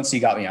once he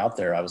got me out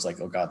there, I was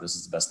like, oh God, this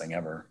is the best thing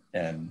ever.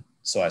 And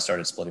so I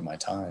started splitting my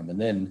time. And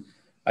then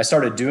I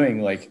started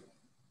doing like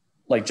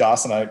like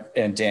Joss and I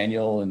and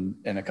Daniel and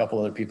a couple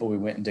other people, we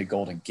went and did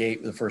Golden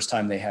Gate the first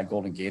time they had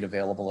Golden Gate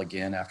available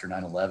again after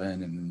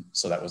 9/11. And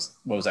so that was,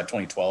 what was that,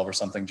 2012 or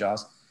something,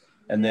 Joss?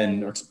 And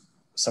then or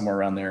somewhere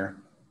around there.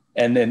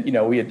 And then, you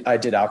know, I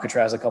did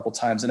Alcatraz a couple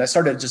times, and I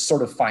started just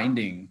sort of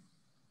finding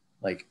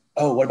like,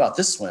 oh, what about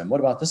this swim? What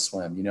about this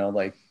swim? You know,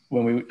 like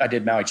I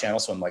did Maui Channel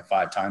Swim like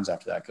 5 times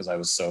after that, because I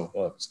was so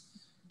hooked.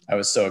 I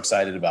was so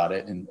excited about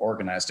it, and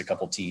organized a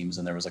couple teams,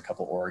 and there was a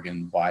couple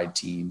Oregon wide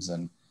teams,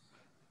 and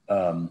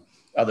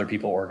other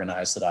people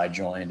organized that I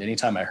joined.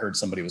 Anytime I heard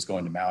somebody was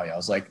going to Maui, I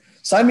was like,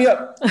 sign me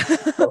up.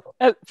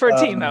 For a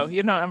team though,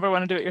 you don't ever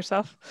want to do it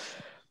yourself?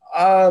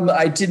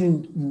 I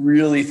didn't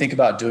really think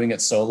about doing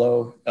it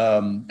solo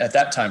at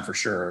that time, for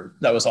sure.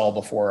 That was all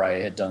before I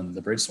had done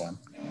the bridge swim.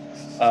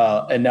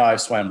 And now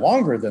I've swam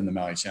longer than the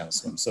Maui Channel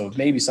Swim. So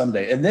maybe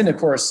someday. And then of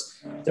course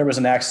there was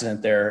an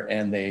accident there,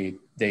 and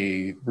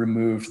they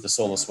removed the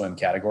solo swim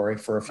category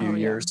for a few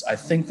years. I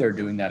think they're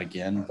doing that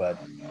again, but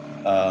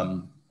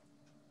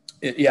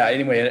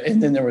anyway.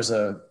 And then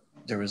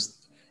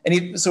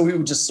so we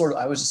would just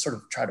I was just sort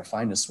of try to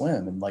find a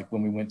swim. And like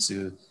when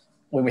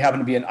we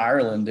happened to be in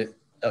Ireland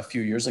a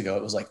few years ago,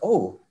 it was like,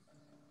 oh,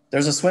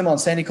 there's a swim on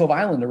Sandy Cove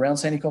Island, around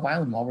Sandy Cove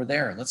Island while we're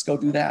there. Let's go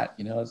do that.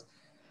 You know,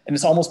 and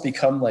it's almost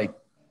become like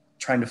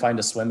trying to find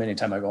a swim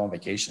anytime I go on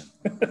vacation.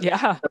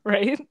 Yeah,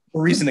 right. A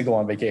reason to go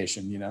on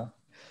vacation, you know.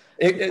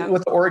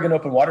 With the Oregon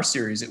Open Water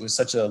Series, it was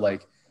such a,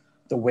 like,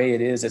 the way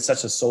it is, it's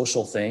such a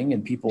social thing,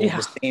 and people,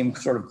 the same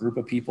sort of group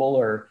of people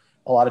are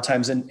a lot of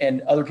times,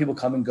 and other people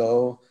come and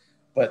go,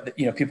 but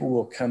you know, people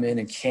will come in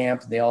and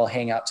camp, and they all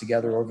hang out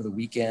together over the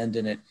weekend,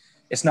 and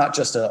it's not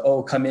just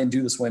come in,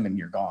 do the swim, and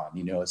you're gone.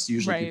 You know, it's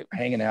usually people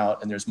hanging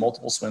out, and there's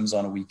multiple swims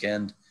on a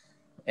weekend,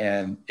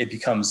 and it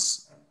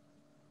becomes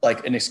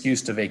like an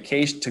excuse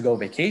to go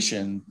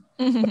vacation,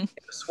 but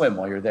swim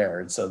while you're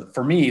there. And so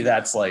for me,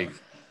 that's like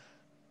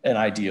an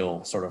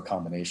ideal sort of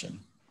combination.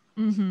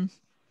 Mm-hmm.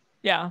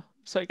 Yeah.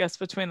 So I guess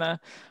between the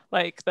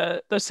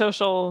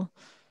social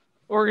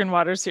Oregon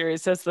Water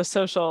Series as the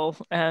social,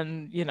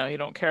 and, you know, you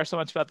don't care so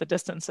much about the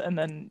distance. And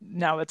then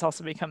now it's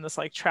also become this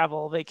like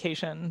travel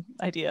vacation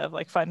idea of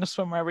like find a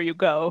swim wherever you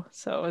go.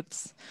 So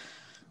it's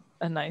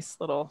a nice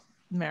little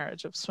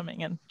marriage of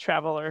swimming and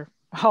travel, or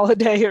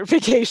holiday, or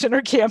vacation,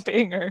 or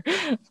camping, or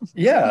I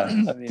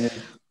mean,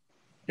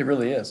 it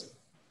really is.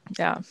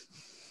 Yeah.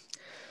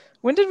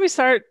 When did we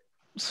start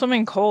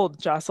swimming cold,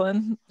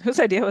 Jocelyn? Whose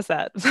idea was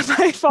that? Was that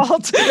my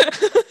fault?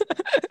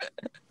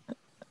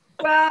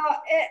 Well,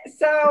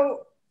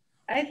 so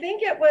I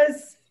think it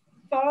was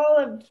fall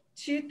of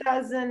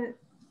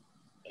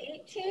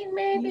 2018,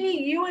 maybe.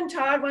 You and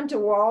Todd went to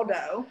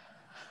Waldo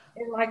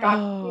in like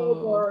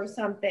October or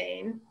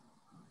something.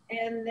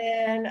 And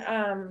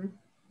then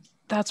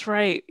that's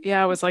right.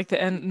 Yeah, it was like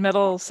the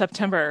middle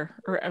September,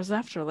 or it was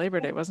after Labor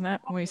Day, wasn't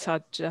it? When we saw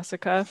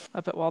Jessica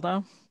up at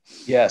Waldo.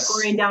 Yes.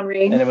 Pouring down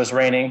rain. And it was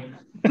raining.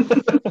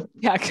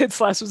 Yeah, Kid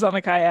Slash was on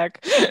the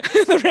kayak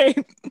in the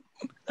rain.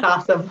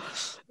 Awesome.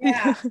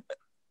 Yeah.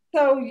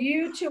 So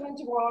you two went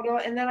to Waldo,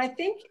 and then I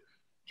think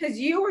because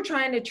you were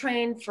trying to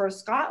train for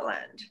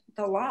Scotland,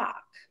 the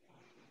lock.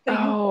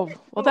 So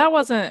that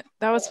was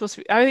supposed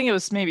to be, I think it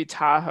was maybe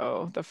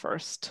Tahoe the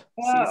first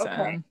season.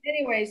 Okay.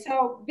 Anyway,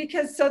 so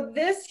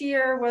this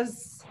year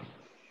was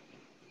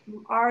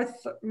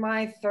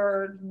my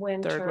third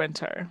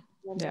winter.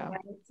 Yeah. Right?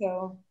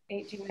 So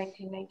 18,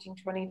 19, 19,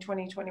 20,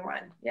 20,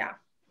 21. Yeah.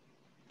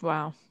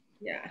 Wow.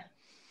 Yeah.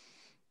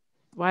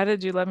 Why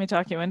did you let me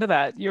talk you into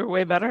that? You're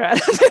way better at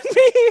it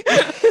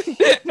than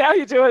me. Now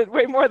you do it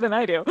way more than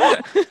I do. Well,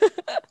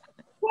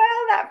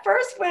 that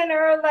first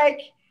winter,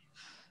 like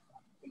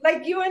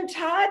you and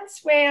Todd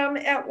swam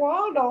at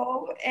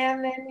Waldo,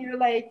 and then you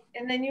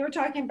were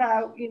talking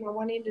about, you know,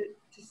 wanting to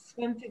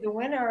swim through the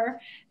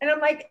winter, and I'm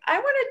like, I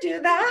want to do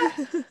that.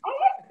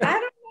 I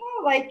don't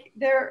know, like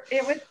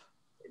it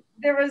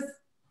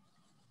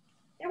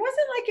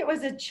wasn't like it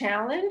was a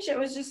challenge. It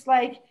was just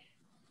like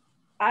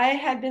I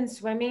had been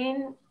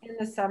swimming in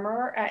the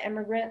summer at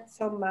Immigrant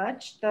so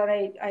much that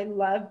I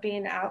love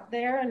being out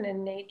there and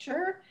in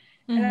nature.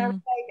 And I was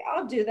like,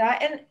 I'll do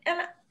that. And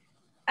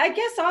I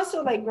guess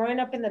also like growing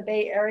up in the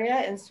Bay Area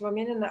and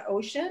swimming in the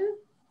ocean,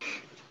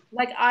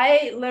 like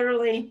I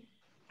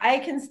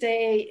can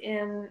stay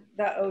in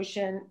the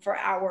ocean for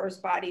hours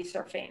body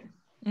surfing.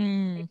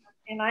 And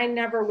I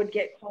never would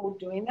get cold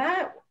doing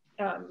that.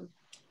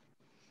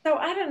 So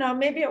I don't know,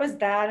 maybe it was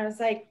that. I was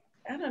like,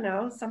 I don't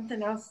know,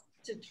 something else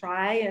to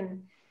try.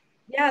 And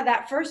yeah,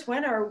 that first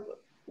winter,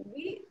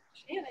 we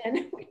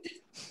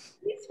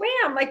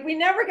swam, like we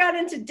never got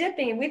into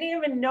dipping. We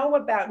didn't even know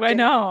about dipping. I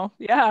know.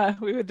 Yeah.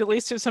 We would at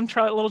least do some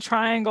little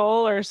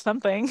triangle or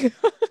something.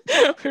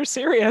 We're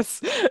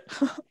serious.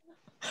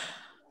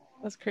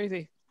 That's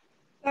crazy.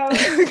 So,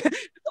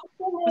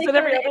 was it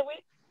every other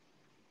week?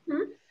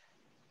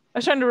 I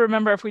was trying to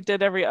remember if we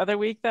did every other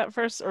week that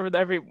first, or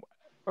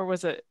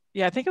was it?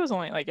 Yeah, I think it was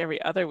only like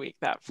every other week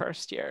that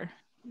first year.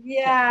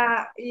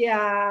 Yeah.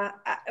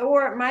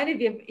 Or it might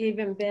have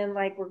even been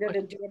like, we're going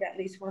to do it at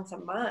least once a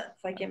month.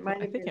 Like it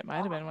might have been. I think it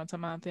might have been once a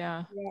month.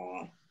 Yeah.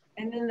 Yeah.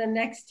 And then the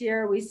next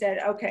year we said,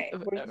 okay,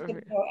 we're just going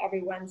to go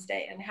every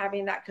Wednesday, and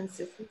having that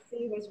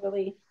consistency was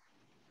really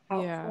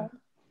helpful.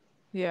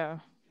 Yeah.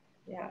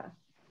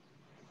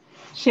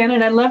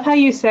 Shannon, I love how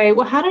you say,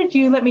 well, how did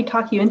you let me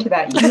talk you into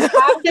that? You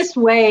have this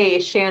way,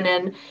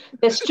 Shannon,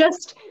 that's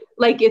just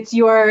like, it's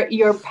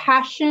your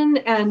passion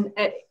and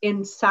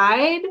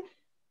inside,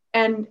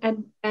 and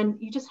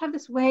you just have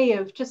this way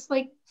of just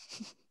like,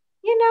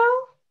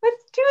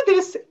 let's do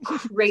this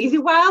crazy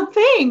wild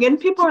thing. And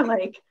people are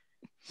like,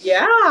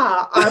 yeah,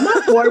 I'm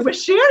on board with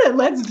Shannon.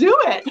 Let's do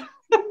it.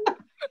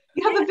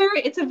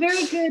 It's a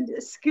very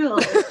good skill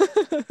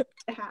to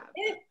have.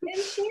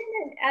 And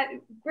Shannon, at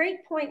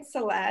great point,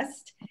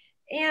 Celeste.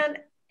 And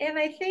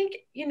I think,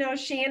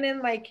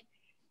 Shannon, like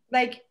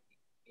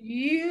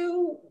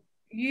you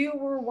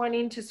were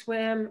wanting to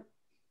swim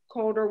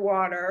colder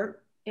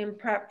water in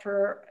prep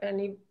for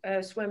any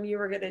swim you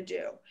were going to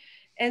do.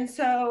 And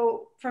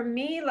so for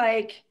me,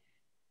 like,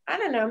 I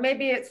don't know,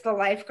 maybe it's the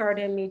lifeguard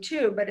in me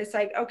too, but it's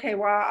like, okay,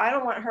 well, I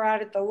don't want her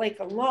out at the lake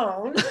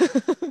alone,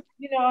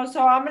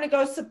 so I'm going to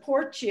go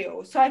support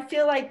you. So I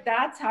feel like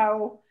that's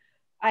how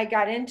I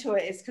got into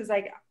it, is because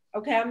like,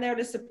 okay, I'm there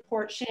to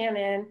support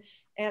Shannon,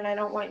 and I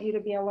don't want you to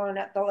be alone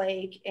at the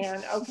lake,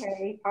 and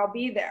okay, I'll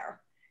be there,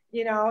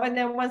 and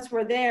then once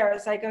we're there,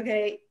 it's like,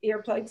 okay,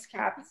 earplugs,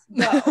 caps,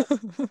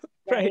 go.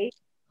 Right.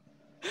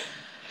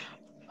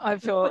 I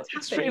feel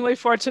extremely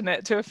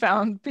fortunate to have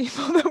found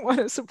people that want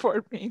to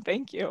support me.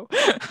 Thank you.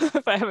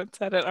 If I haven't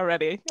said it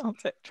already, I'll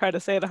try to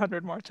say it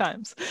 100 more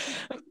times.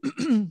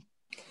 Well,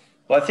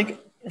 I think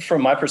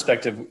from my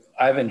perspective,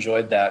 I've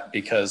enjoyed that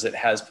because it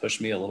has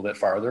pushed me a little bit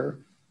farther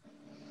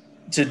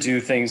to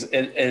do things,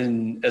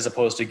 and as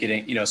opposed to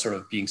getting, sort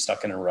of being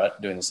stuck in a rut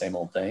doing the same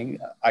old thing.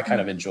 I kind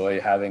of enjoy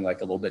having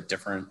like a little bit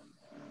different,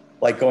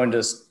 like going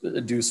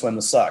to do Swim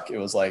the Suck. It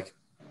was like,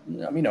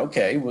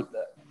 okay,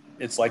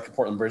 it's like the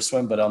Portland Bridge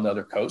Swim, but on the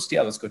other coast.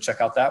 Yeah, let's go check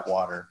out that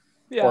water.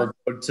 Yeah. Or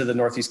go to the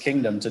Northeast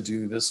Kingdom to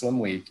do this swim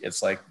week.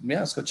 It's like,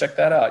 yeah, let's go check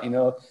that out.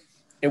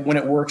 When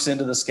it works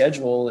into the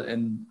schedule,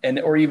 and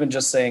or even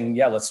just saying,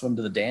 yeah, let's swim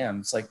to the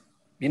dam. It's like,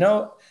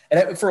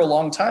 and for a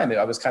long time,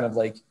 I was kind of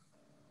like,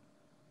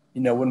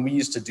 when we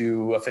used to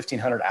do a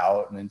 1,500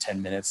 out and then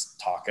 10 minutes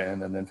talking and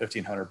then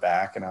 1,500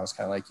 back. And I was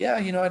kind of like, yeah,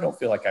 I don't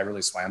feel like I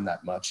really swam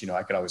that much.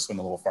 I could always swim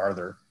a little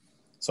farther.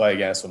 So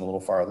I swim a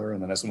little farther,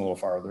 and then I swim a little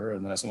farther,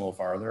 and then I swim a little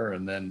farther.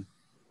 And then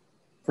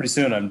pretty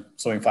soon I'm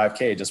swimming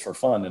 5K just for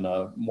fun in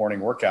a morning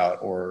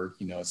workout, or,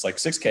 it's like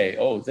 6K.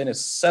 Oh, then it's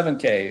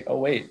 7K. Oh,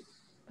 wait,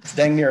 it's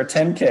dang near a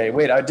 10K.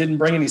 Wait, I didn't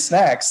bring any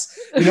snacks.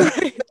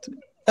 Right.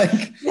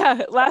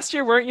 Yeah. Last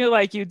year, weren't you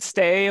like, you'd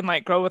stay and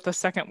like grow with a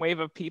second wave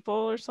of people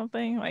or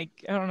something? Like,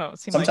 I don't know. It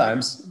seemed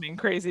sometimes like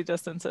crazy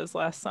distances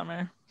last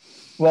summer.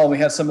 Well, we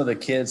had some of the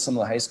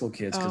high school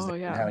kids, because they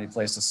didn't have any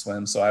place to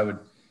swim. So I would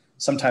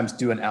sometimes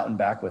do an out and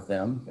back with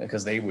them,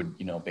 because they would,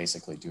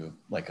 basically do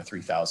like a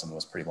 3,000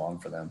 was pretty long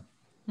for them.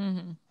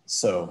 Mm-hmm.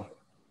 So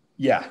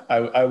yeah,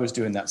 I was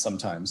doing that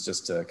sometimes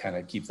just to kind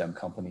of keep them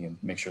company and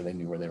make sure they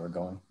knew where they were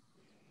going.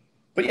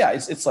 But yeah,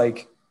 it's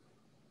like,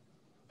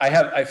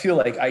 I feel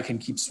like I can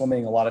keep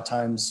swimming a lot of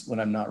times when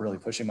I'm not really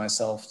pushing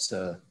myself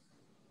to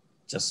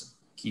just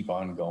keep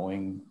on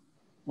going.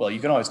 Well, you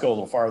can always go a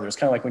little farther. It's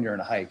kind of like when you're in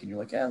a hike and you're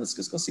like, yeah, let's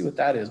just go see what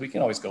that is. We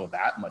can always go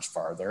that much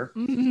farther.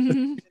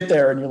 Mm-hmm. Get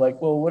there and you're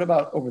like, well, what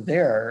about over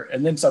there?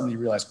 And then suddenly you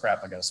realize,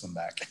 crap, I got to swim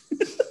back.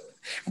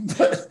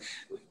 But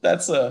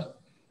that's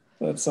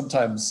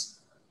sometimes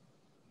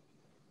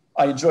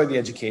I enjoy the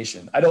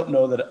education. I don't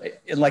know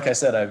that, and like I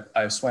said,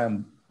 I've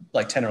swam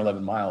like 10 or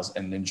 11 miles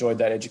and enjoyed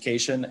that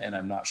education. And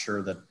I'm not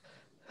sure that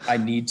I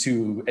need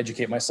to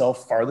educate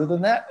myself farther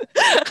than that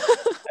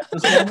at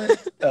this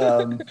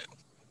moment.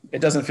 It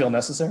doesn't feel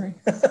necessary.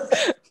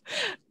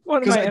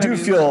 Because I do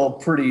feel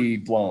pretty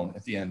blown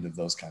at the end of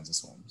those kinds of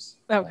swims.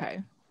 Okay.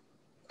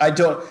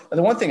 The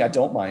one thing I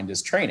don't mind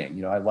is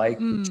training. I like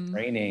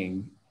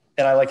training,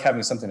 and I like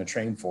having something to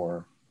train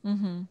for.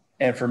 Mm-hmm.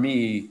 And for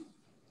me,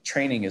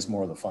 training is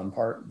more the fun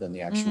part than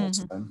the actual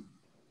swim.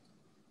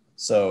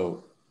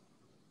 So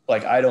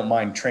like, I don't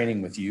mind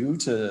training with you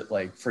to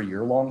like for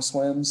your long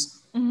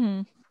swims,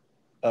 knowing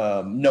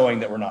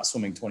that we're not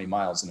swimming 20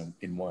 miles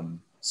in one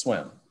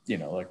swim.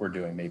 Like we're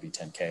doing maybe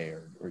 10K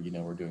or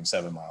we're doing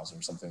 7 miles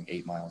or something,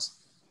 8 miles.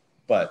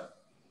 But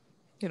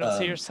you don't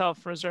see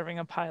yourself reserving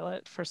a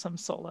pilot for some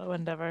solo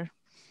endeavor?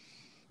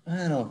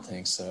 I don't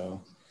think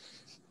so.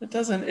 It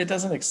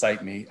doesn't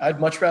excite me.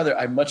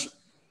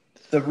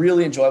 The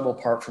really enjoyable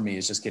part for me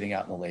is just getting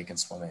out in the lake and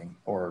swimming,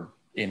 or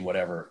in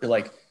whatever.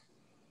 Like,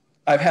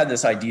 I've had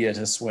this idea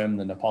to swim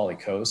the Nepali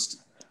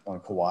coast on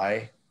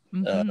Kauai,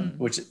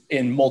 which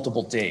in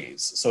multiple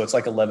days. So it's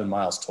like 11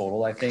 miles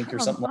total, I think, or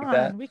something like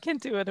that. We can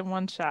do it in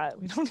one shot.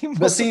 We don't even.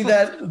 But see,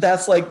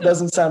 that's like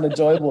doesn't sound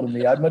enjoyable to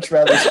me. I'd much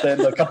rather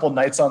spend a couple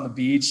nights on the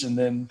beach and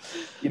then,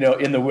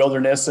 in the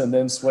wilderness, and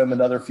then swim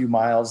another few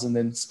miles and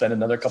then spend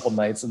another couple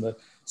nights in the.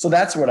 So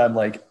that's what I'm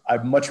like.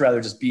 I'd much rather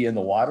just be in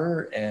the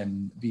water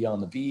and be on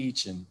the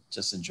beach and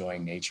just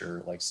enjoying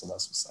nature, like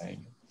Celeste was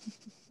saying.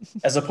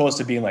 as opposed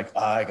to being like,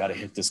 I got to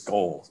hit this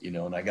goal, you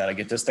know, and I got to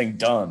get this thing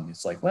done.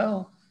 It's like,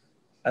 well,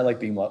 I like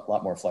being a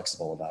lot more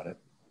flexible about it.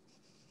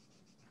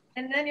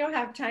 And then you'll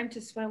have time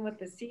to swim with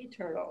the sea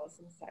turtles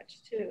and such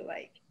too.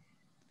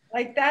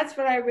 Like that's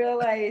what I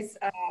realized,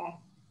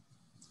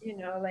 you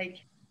know, like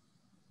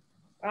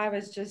I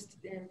was just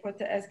in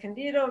Puerto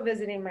Escondido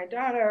visiting my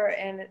daughter,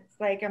 and it's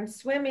like I'm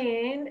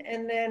swimming,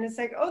 and then it's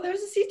like, oh,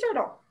 there's a sea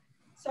turtle.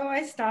 So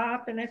I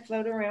stop and I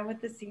float around with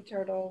the sea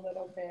turtle a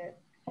little bit.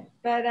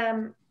 But,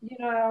 you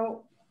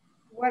know,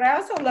 what I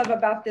also love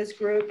about this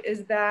group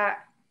is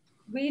that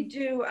we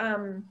do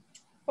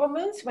full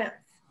moon swims.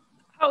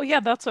 Oh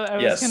yeah, that's what I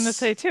was Yes. going to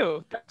say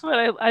too. That's what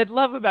I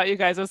love about you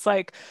guys. It's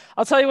like,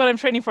 I'll tell you what I'm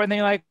training for, and then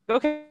you're like,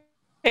 okay,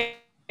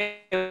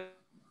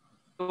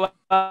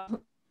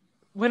 well,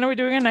 when are we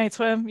doing a night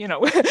swim? You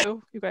know,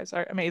 you guys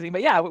are amazing.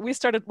 But yeah,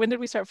 when did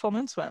we start full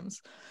moon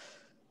swims?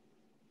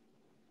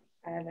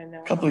 I don't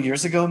know. A couple of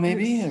years ago,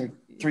 maybe, or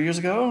 3 years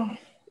ago.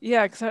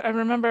 Yeah, because I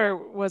remember,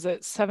 was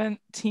it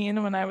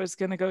 17 when I was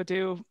going to go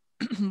do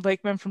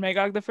Lake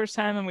Memphremagog the first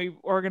time, and we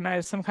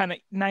organized some kind of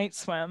night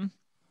swim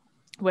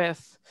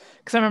with,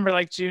 because I remember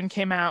like June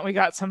came out, we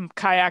got some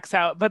kayaks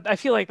out, but I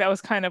feel like that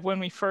was kind of when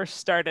we first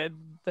started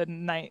the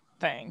night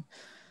thing.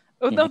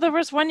 Though there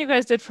was one you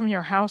guys did from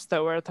your house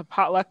though, where at the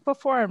potluck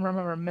before, I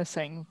remember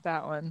missing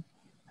that one,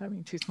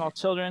 having 2 small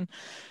children.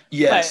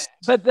 Yes.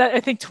 But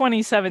I think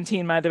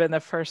 2017 might have been the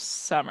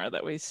first summer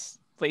that we,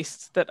 at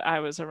least that I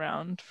was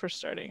around for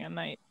starting a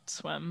night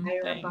swim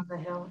thing. Up on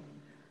the hill.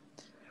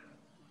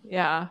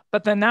 Yeah,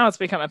 but then now it's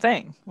become a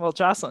thing. Well,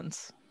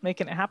 Jocelyn's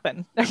making it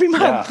happen every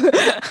month.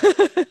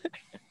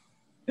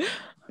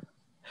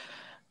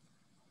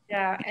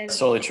 Yeah, and That's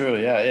totally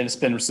true. Yeah, and it's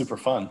been super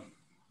fun.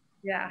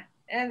 yeah,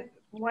 and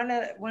one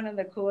of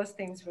the coolest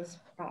things was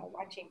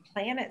watching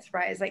planets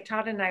rise. Like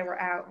Todd and I were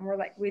out, and we're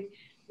like, we'd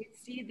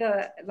see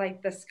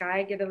the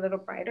sky get a little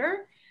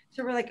brighter.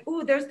 So we're like,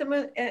 "Ooh, there's the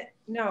moon."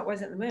 No, it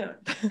wasn't the moon.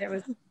 It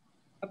was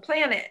a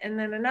planet, and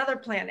then another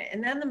planet,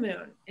 and then the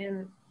moon,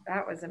 and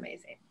that was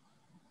amazing.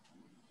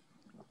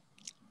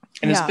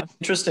 And it's been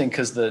interesting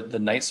because the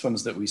night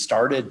swims that we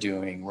started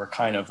doing were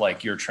kind of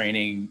like you're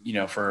training, you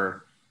know,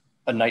 for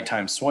a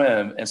nighttime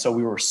swim. And so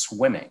we were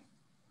swimming.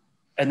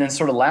 And then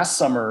sort of last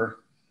summer,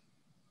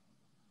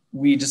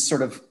 we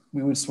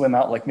would swim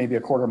out like maybe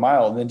a quarter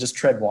mile and then just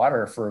tread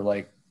water for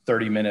like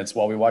 30 minutes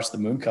while we watched the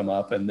moon come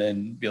up, and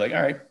then be like,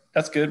 all right,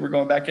 that's good. We're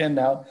going back in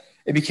now.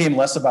 It became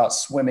less about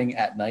swimming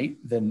at night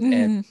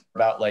and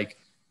about like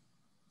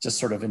just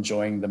sort of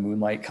enjoying the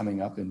moonlight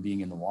coming up and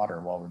being in the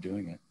water while we're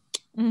doing it.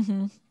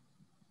 Mm-hmm.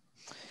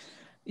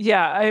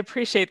 Yeah, I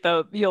appreciate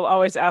though. You'll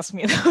always ask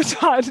me though,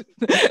 Todd,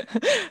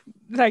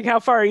 like, how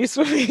far are you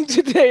swimming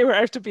today? Where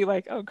I have to be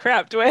like, oh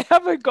crap, do I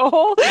have a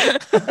goal?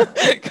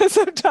 Because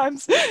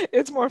sometimes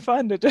it's more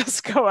fun to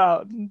just go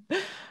out and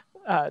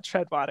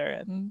tread water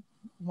and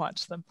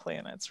watch the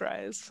planets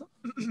rise.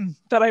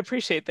 But I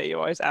appreciate that you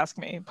always ask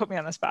me, put me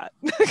on the spot,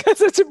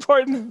 because it's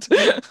important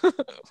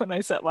when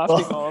I set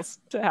lofty goals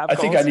to have I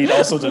think I need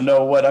also to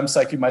know what I'm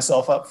psyching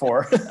myself up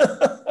for.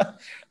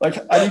 Like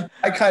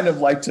I kind of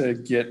like to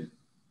get,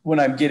 when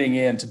I'm getting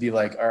in, to be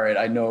like, all right,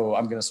 I know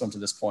I'm going to swim to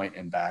this point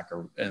and back,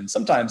 and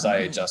sometimes I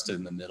adjust it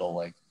in the middle,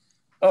 like,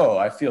 oh,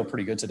 I feel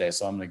pretty good today,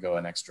 so I'm going to go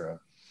an extra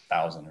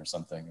 1,000 or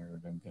something, or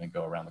I'm going to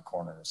go around the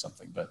corner or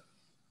something. But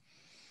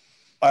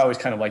I always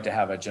kind of like to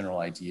have a general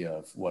idea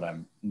of what I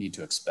need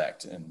to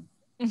expect. And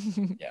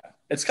yeah,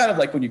 it's kind of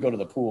like when you go to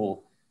the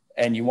pool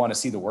and you want to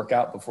see the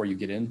workout before you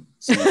get in.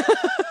 So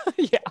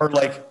yeah. Or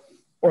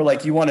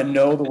like you want to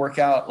know the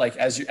workout, like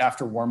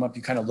after warm up,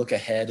 you kind of look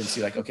ahead and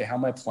see like, okay, how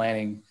am I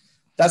planning?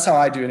 That's how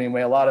I do it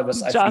anyway. A lot of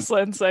us,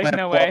 Jocelyn's like,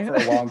 no way. For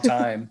a long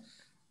time.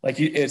 Like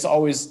it's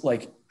always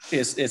like,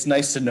 it's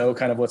nice to know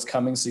kind of what's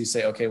coming. So you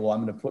say, okay, well,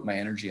 I'm going to put my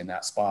energy in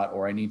that spot,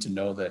 or I need to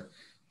know that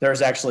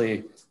there's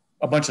actually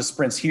a bunch of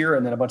sprints here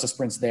and then a bunch of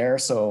sprints there.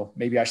 So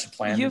maybe I should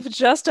plan. You've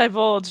just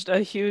divulged a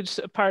huge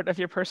part of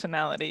your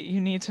personality. You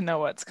need to know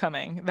what's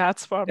coming.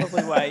 That's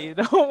probably why you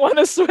don't want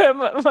to swim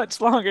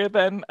much longer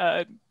than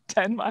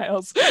 10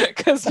 miles,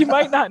 because you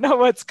might not know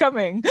what's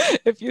coming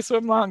if you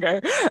swim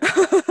longer.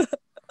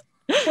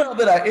 Well,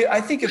 but I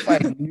think if I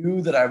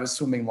knew that I was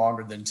swimming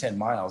longer than 10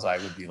 miles, I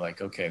would be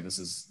like, okay, this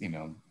is, you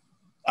know,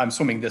 I'm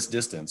swimming this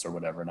distance or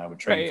whatever, and I would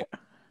train. Right.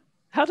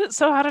 How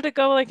did it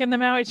go like in the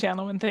Maui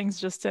Channel when things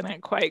just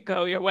didn't quite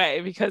go your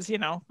way? Because, you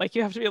know, like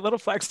you have to be a little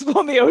flexible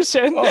in the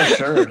ocean. Oh,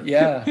 sure.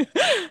 Yeah.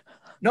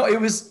 No, it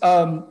was,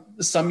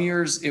 some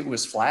years it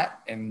was flat,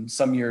 and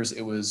some years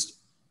it was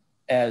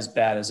as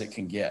bad as it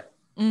can get,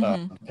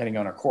 depending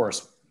on our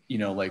course. You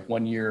know, like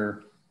one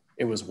year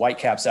it was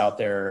whitecaps out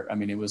there. I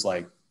mean, it was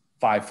like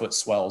 5-foot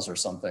swells or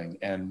something.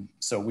 And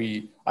so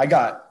it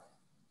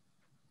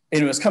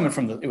was coming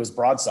from it was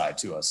broadside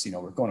to us, you know,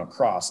 we're going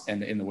across,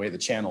 and in the way the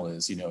channel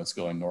is, you know, it's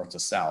going north to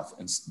south,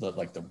 and the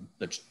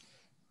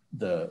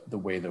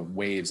way the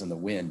waves and the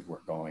wind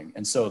were going.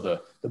 And so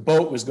the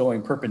boat was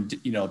going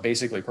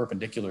basically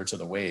perpendicular to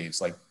the waves,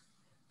 like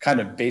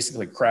kind of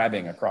basically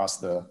crabbing across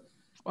the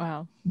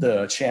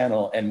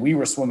channel. And we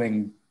were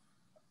swimming,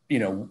 you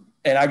know,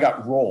 and I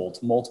got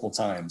rolled multiple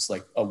times,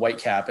 like a white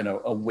cap and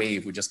a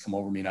wave would just come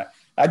over me. And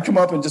I'd come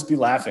up and just be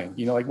laughing,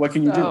 you know, like, what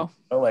can you do? You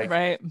know, like,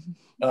 right.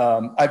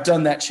 I've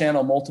done that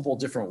channel multiple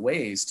different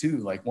ways too.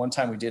 Like one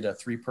time we did a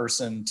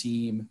 3-person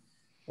team.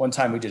 One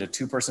time we did a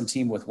 2-person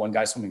team with one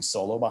guy swimming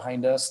solo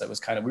behind us. That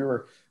was we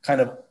were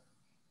kind of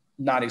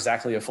not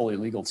exactly a fully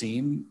legal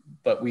team,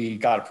 but we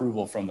got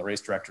approval from the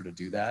race director to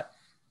do that.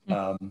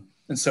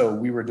 And so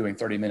we were doing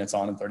 30 minutes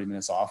on and 30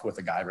 minutes off with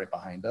a guy right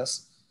behind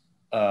us.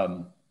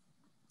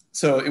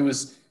 So it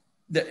was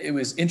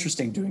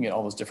interesting doing it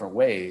all those different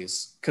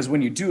ways. Cause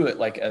when you do it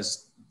like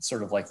as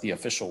sort of like the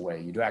official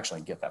way, you do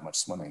actually get that much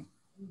swimming.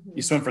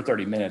 You swim for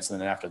 30 minutes. And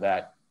then after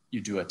that,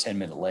 you do a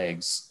 10-minute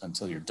legs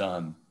until you're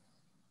done.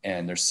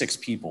 And there's 6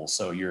 people.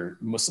 So you're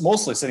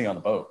mostly sitting on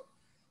the boat.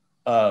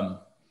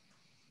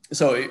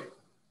 So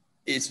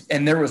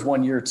and there was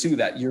one year too,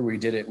 that year we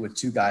did it with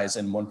 2 guys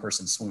and 1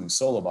 person swimming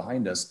solo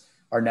behind us.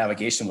 Our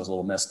navigation was a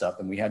little messed up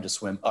and we had to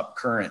swim up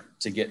current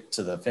to get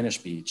to the finish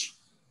beach.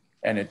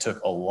 And it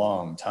took a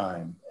long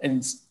time.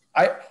 And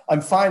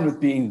I'm fine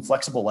with being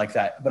flexible like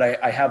that, but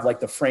I have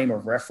like the frame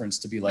of reference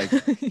to be like,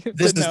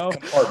 this is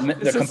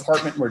the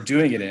compartment we're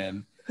doing it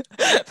in.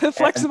 The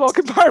flexible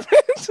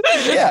compartment.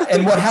 Yeah.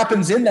 And what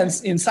happens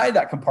inside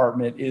that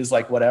compartment is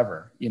like,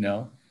 whatever, you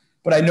know,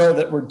 but I know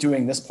that we're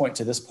doing this point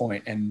to this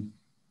point and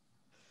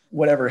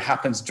whatever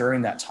happens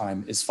during that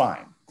time is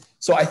fine.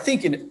 So I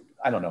think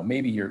I don't know,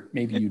 maybe you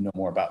know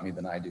more about me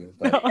than I do,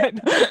 but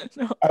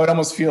no. I would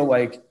almost feel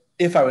like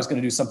if I was going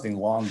to do something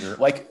longer,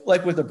 like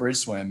with a bridge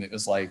swim, it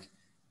was like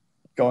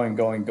going.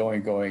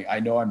 I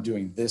know I'm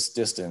doing this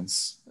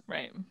distance.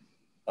 Right.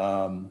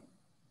 And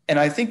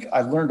I think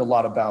I learned a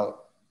lot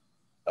about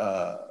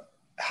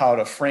how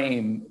to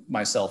frame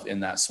myself in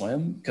that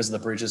swim because the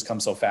bridges come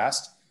so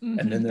fast. Mm-hmm.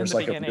 And then there's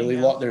like a really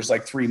long, there's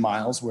like 3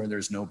 miles where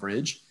there's no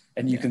bridge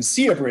and you can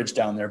see a bridge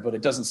down there, but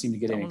it doesn't seem to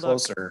get any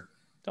closer.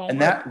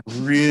 That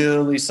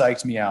really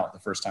psyched me out the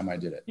first time I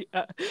did it.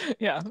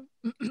 Yeah.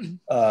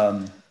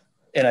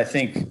 And I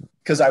think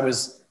because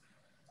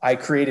I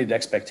created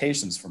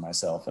expectations for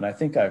myself and I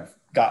think I've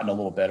gotten a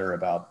little better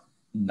about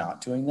not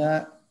doing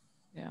that.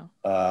 Yeah.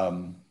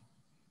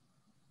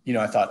 You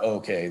know, I thought,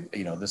 okay,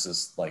 you know, this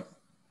is like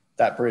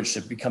that bridge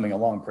should be coming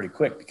along pretty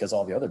quick because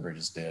all the other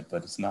bridges did,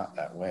 but it's not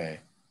that way.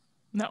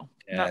 No,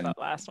 not that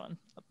last one.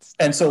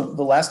 And so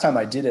the last time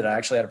I did it, I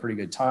actually had a pretty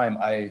good time.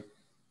 I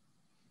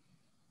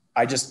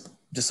just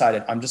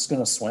decided I'm just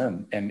going to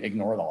swim and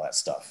ignore all that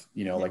stuff.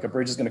 You know, like a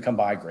bridge is going to come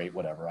by. Great.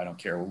 Whatever. I don't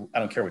care. I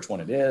don't care which one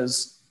it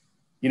is.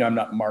 You know, I'm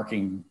not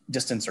marking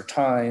distance or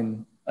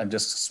time. I'm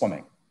just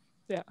swimming.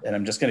 Yeah. And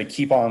I'm just going to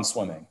keep on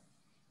swimming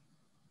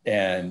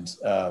and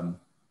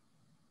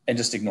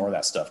just ignore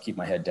that stuff, keep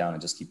my head down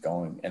and just keep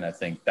going. And I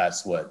think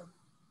that's what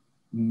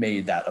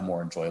made that a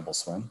more enjoyable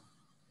swim.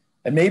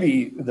 And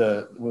maybe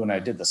when I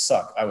did the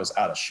suck, I was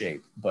out of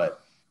shape,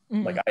 but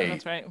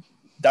that's right.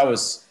 That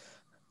was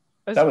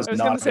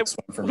not a good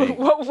swim for me.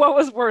 What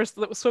was worse,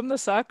 swim the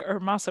suck or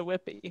Massa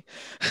Whippy?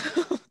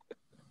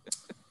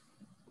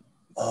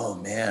 Oh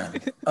man.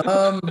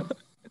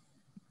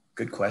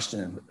 Good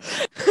question.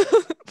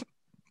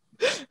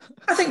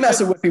 I think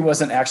Massa Whippy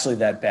wasn't actually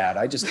that bad.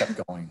 I just kept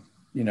going,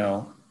 you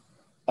know,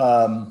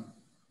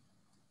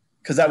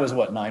 because that was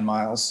 9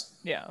 miles.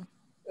 Yeah.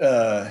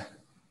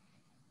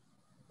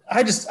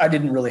 I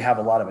didn't really have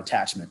a lot of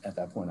attachment at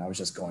that point. I was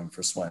just going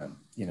for swim,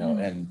 you know,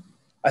 and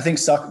I think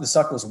the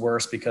suck was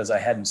worse because I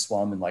hadn't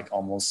swum in like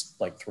almost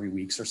like 3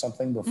 weeks or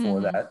something before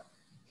that.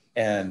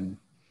 And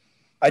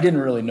I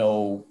didn't really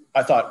know.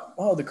 I thought,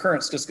 oh, the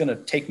current's just going to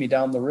take me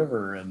down the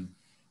river. And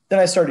then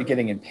I started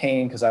getting in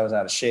pain because I was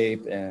out of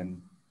shape.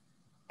 And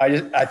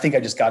I think I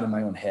just got in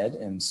my own head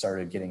and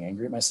started getting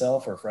angry at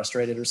myself or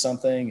frustrated or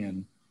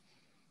something.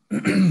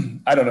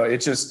 And I don't know. It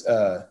just,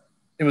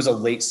 it was a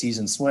late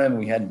season swim.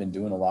 We hadn't been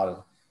doing a lot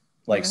of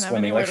like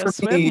swimming. Like for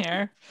me,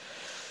 here.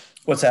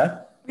 What's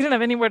that? We didn't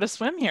have anywhere to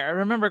swim here. I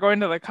remember going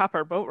to the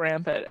Copper boat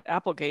ramp at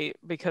Applegate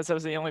because that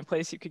was the only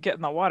place you could get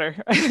in the water,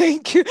 I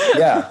think.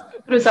 Yeah.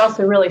 It was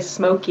also really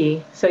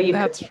smoky. So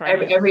That's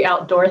right. every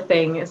outdoor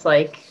thing is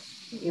like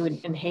you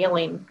would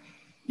inhaling.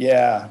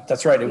 Yeah,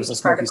 that's right. It was a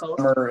smoky particles.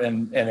 summer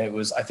and it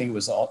was, I think it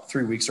was all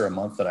 3 weeks or a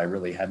month that I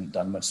really hadn't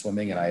done much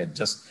swimming. And I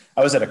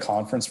was at a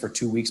conference for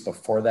 2 weeks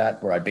before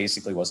that where I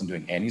basically wasn't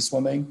doing any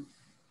swimming.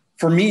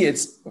 For me,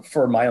 it's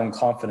for my own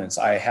confidence.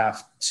 I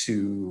have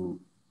to,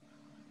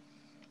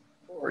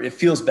 or it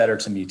feels better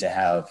to me to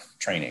have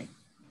training.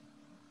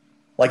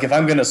 Like if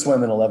I'm going to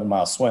swim an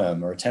 11-mile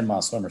swim or a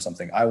 10-mile swim or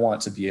something, I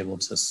want to be able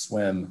to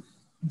swim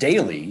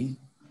daily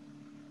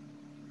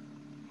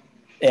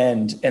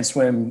and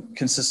swim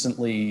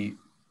consistently,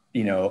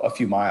 you know, a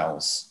few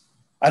miles.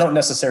 I don't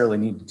necessarily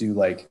need to do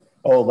like,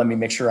 oh, let me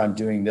make sure I'm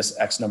doing this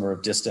X number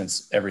of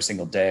distance every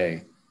single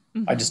day.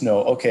 Mm-hmm. I just know,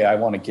 okay, I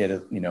want to get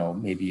a, you know,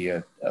 maybe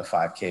a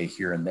 5K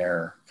here and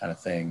there kind of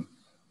thing,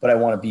 but I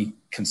want to be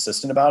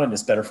consistent about it.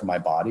 It's better for my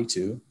body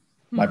too.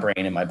 Mm-hmm. My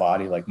brain and my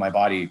body, like my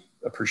body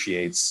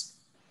appreciates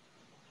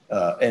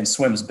and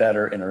swims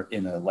better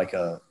in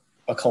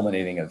a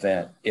culminating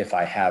event if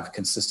I have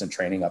consistent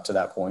training up to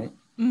that point.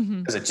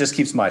 because it just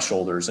keeps my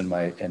shoulders and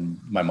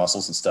my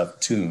muscles and stuff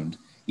tuned,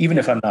 even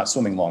if I'm not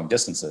swimming long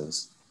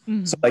distances.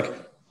 So like,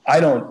 I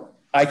don't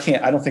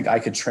think I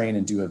could train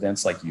and do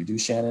events like you do,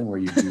 Shannon, where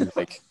you do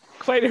like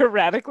quite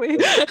erratically.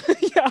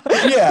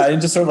 Yeah,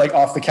 and just sort of like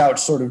off the couch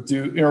sort of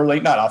do, or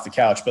like not off the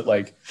couch, but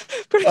like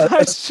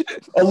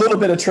a little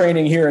bit of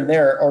training here and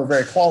there, or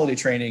very quality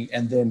training,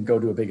 and then go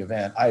to a big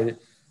event.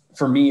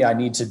 For me, I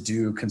need to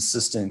do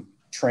consistent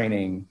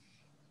training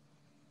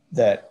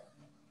that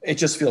it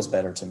just feels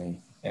better to me.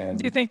 And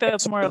do you think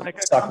that's more like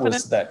a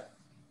confidence? That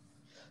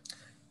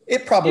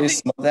it probably is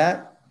some of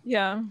that.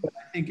 Yeah. But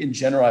I think in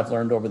general, I've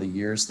learned over the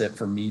years that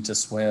for me to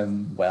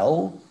swim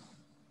well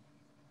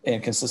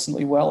and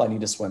consistently well, I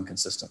need to swim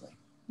consistently.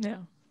 Yeah.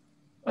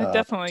 I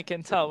definitely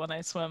can tell when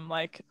I swim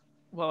like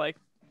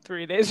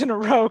 3 days in a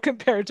row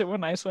compared to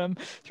when I swim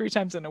 3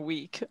 times in a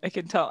week. I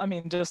can tell, I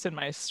mean, just in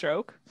my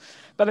stroke.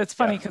 But it's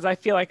funny because I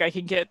feel like I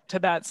can get to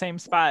that same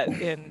spot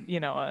in,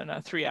 in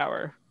a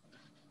 3-hour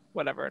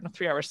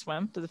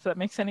swim. If that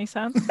makes any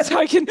sense.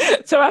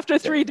 So after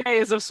 3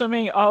 days of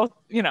swimming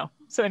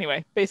so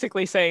anyway,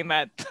 basically saying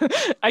that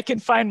I can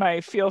find my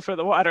feel for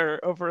the water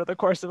over the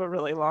course of a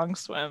really long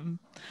swim.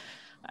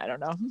 I don't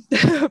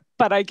know,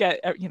 but I get,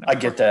 I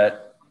get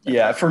that.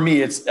 Yeah. For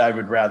me, I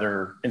would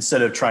rather,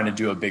 instead of trying to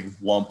do a big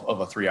lump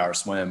of a 3-hour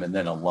swim and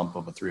then a lump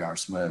of a 3-hour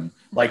swim,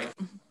 like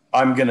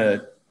I'm going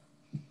to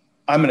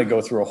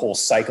go through a whole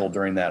cycle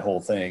during that whole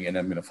thing and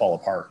I'm going to fall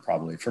apart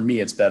probably. For me,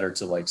 it's better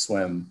to like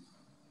swim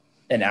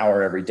an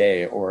hour every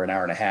day or an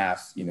hour and a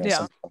half,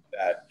 something like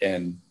that.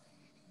 And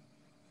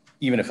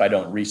even if I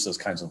don't reach those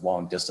kinds of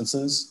long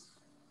distances,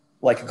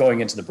 like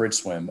going into the bridge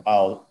swim,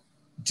 I'll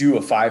do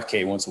a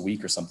 5K once a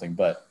week or something.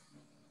 But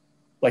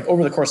like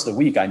over the course of the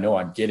week, I know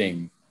I'm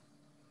getting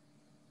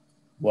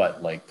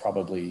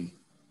probably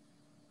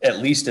at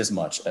least as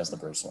much as the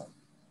bridge swim.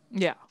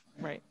 Yeah.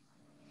 Right.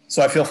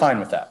 So I feel fine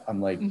with that. I'm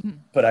like,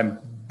 but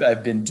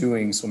I've been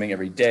doing swimming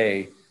every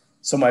day.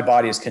 So my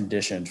body is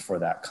conditioned for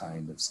that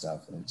kind of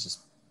stuff. And it's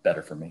just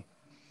better for me.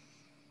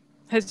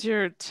 Has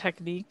your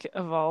technique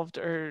evolved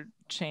or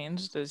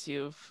changed as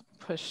you've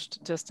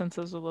pushed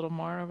distances a little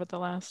more over the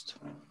last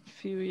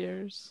few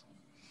years?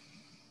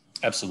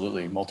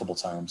 Absolutely. Multiple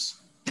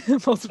times.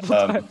 Multiple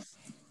times.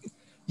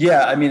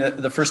 Yeah. I mean,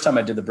 the first time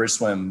I did the bridge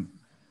swim,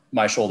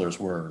 my shoulders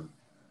were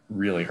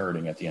really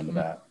hurting at the end of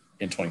that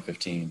in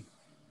 2015.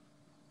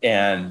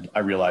 And I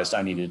realized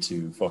I needed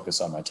to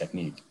focus on my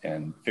technique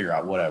and figure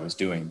out what I was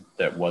doing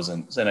that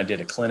wasn't. Then I did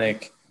a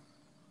clinic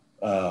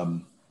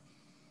and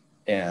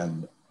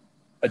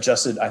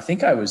adjusted. I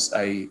think I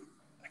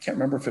can't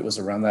remember if it was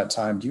around that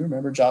time. Do you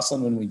remember,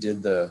 Jocelyn, when we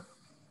did the,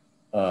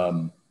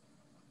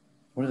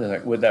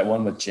 with that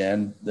one with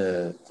Jen,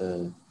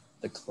 the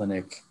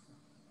clinic?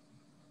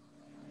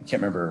 I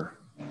can't remember.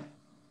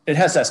 It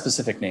has that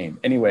specific name.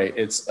 Anyway,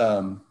 it's,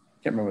 can't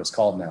remember what it's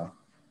called now.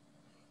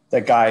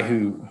 That guy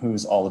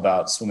who's all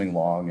about swimming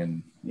long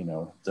and,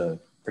 the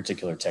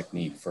particular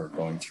technique for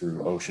going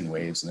through ocean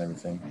waves and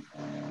everything.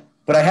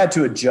 But I had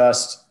to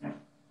adjust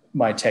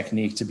my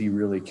technique to be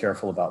really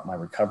careful about my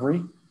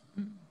recovery.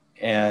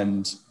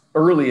 And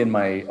early in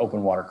my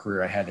open water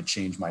career, I had to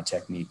change my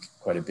technique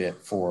quite a bit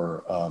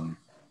for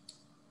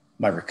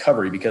my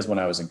recovery, because when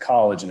I was in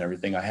college and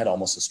everything, I had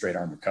almost a straight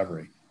arm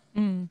recovery.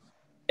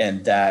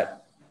 And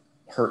that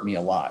hurt me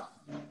a lot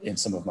in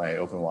some of my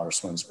open water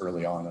swims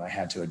early on. And I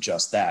had to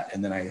adjust that.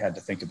 And then I had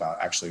to think about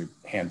actually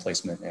hand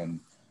placement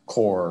and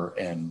core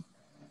and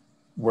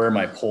where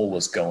my pull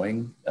was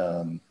going.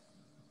 And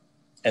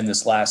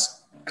this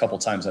last couple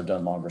times I've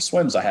done longer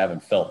swims, I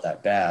haven't felt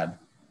that bad.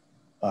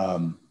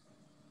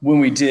 When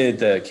we did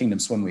the Kingdom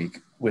Swim Week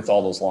with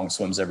all those long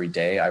swims every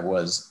day, I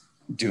was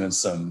doing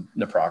some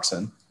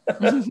naproxen,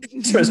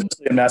 especially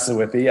in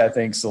Massawippi. I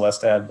think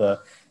Celeste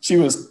she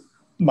was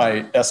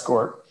my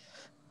escort.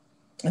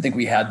 I think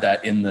we had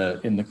that in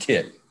the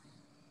kit,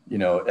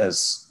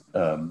 as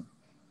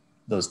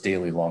those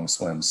daily long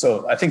swims.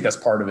 So I think that's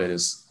part of it.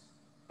 Is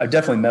I've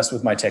definitely messed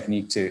with my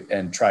technique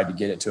and tried to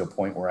get it to a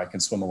point where I can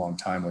swim a long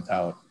time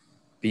without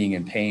being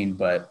in pain.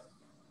 But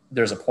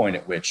there's a point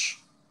at which,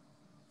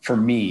 for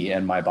me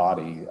and my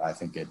body, I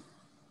think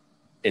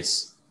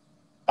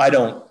I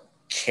don't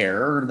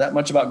care that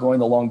much about going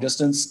the long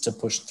distance to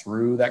push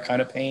through that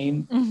kind of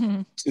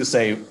pain to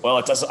say,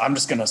 well, I'm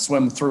just going to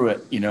swim through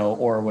it,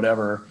 or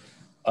whatever.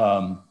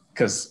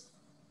 Because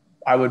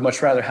I would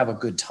much rather have a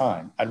good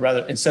time. I'd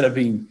rather, instead of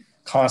being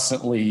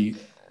constantly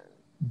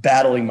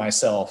battling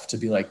myself to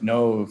be like,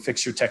 no,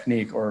 fix your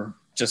technique or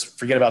just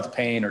forget about the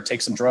pain or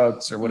take some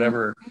drugs or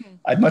whatever.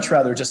 I'd much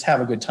rather just have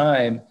a good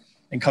time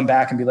and come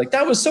back and be like,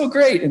 that was so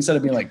great. Instead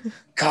of being like,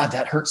 God,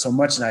 that hurt so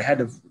much. And I had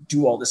to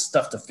do all this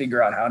stuff to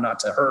figure out how not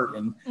to hurt.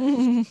 And,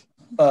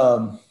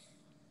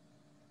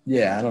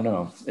 yeah, I don't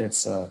know.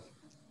 It's,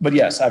 but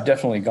yes, I've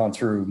definitely gone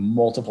through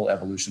multiple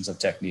evolutions of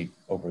technique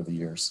over the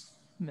years.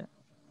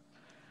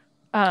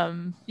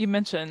 You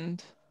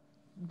mentioned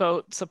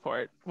boat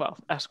support,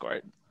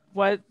 escort.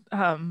 What,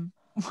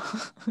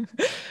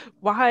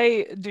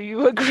 why do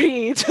you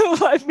agree to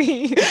let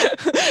me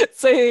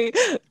say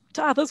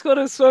Todd, let's go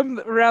to swim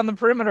around the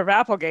perimeter of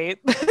Applegate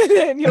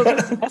and you'll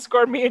just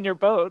escort me in your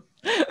boat.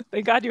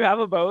 Thank God you have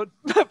a boat.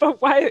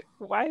 But why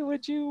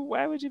would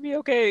you be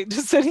okay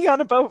just sitting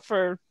on a boat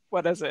for,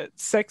 what is it,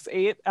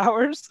 6-8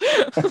 hours?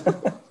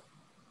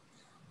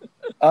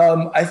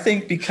 I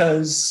think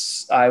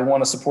because I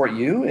want to support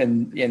you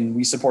and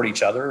we support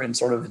each other in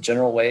sort of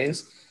general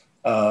ways.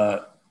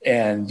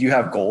 And you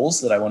have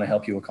goals that I want to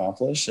help you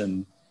accomplish.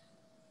 And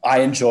I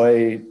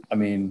enjoy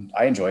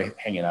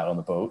hanging out on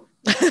the boat.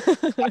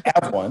 I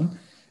have one.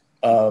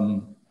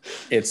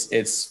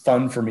 It's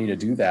fun for me to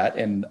do that.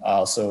 And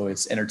also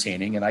it's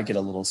entertaining and I get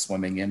a little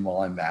swimming in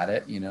while I'm at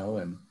it,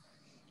 and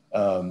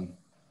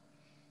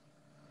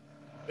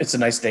it's a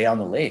nice day on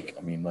the lake.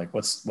 I mean, like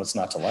what's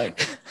not to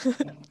like?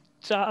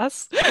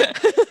 Joss? I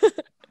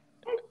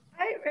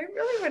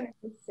really wanted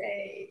to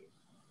say,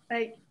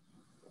 like,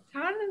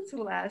 Todd and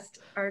Celeste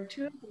are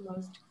two of the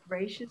most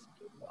gracious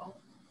people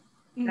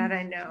that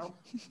I know.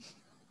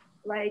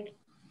 Like,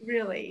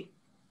 really,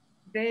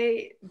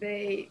 they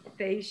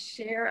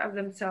share of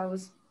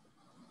themselves,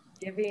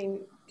 giving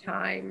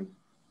time.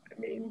 I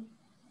mean,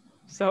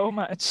 so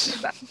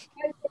much.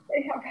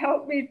 They have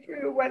helped me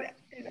through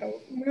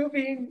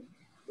moving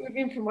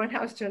from one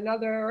house to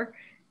another,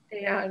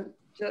 and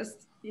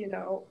just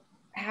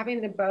having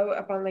the boat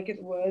up on Lake of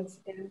the Woods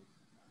and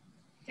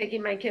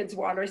taking my kids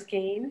water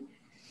skiing,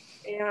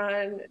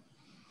 and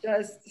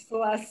just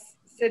Celeste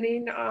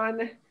sitting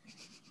on,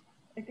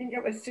 I think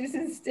it was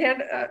Susan's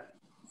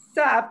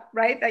sup,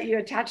 right, that you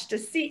attached a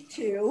seat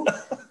to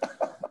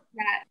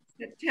that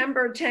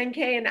September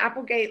 10K in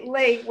Applegate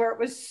Lake where it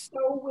was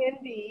so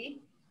windy.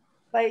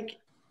 Like,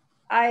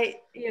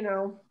 like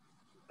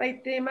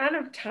the amount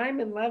of time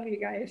and love you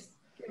guys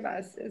give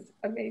us is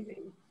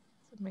amazing.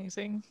 It's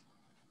amazing.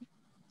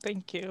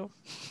 Thank you.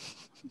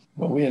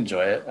 Well, we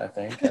enjoy it, I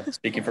think. I'm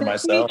speaking for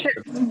myself.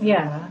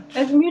 Yeah,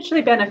 it's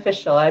mutually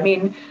beneficial. I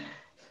mean,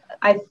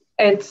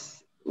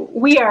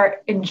 we are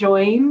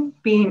enjoying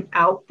being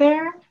out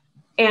there,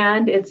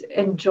 and it's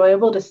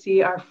enjoyable to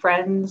see our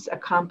friends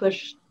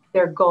accomplish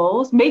their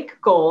goals,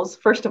 make goals,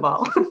 first of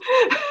all,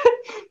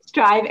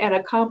 strive and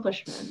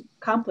accomplish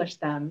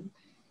them.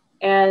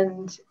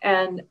 And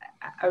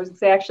I would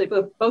say actually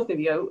both of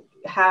you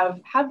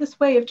have this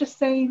way of just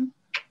saying,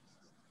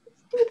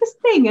 let's do this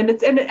thing.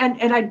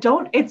 And I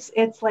don't, it's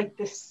like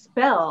this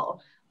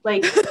spell,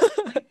 like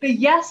the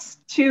yes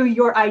to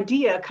your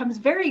idea comes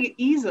very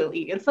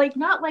easily. It's like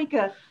not like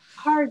a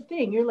hard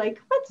thing. You're like,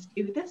 let's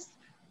do this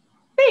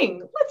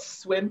thing. Let's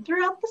swim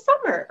throughout the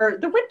summer or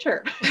the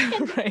winter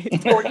in Right.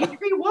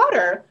 40-degree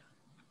water.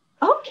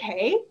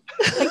 Okay.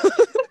 Like,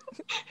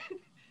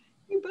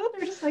 you both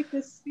are just like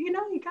this, you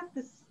got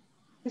this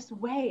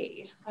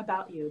way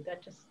about you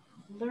that just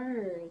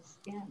lures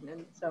in.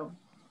 And so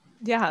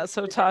Yeah,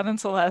 so Todd and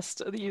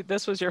Celeste,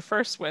 this was your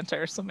first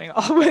winter swimming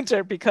all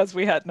winter because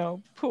we had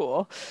no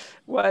pool.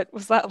 What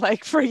was that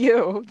like for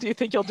you? Do you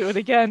think you'll do it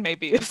again?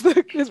 Maybe is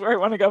where I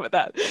want to go with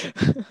that.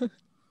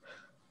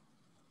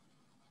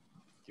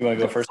 You want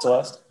to go first,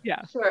 Celeste?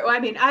 Yeah. Sure. Well, I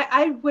mean,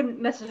 I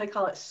wouldn't necessarily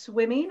call it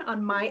swimming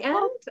on my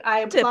end.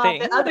 I applaud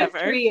dipping, the other whatever.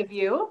 three of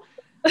you.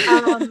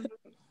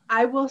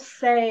 I will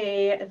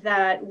say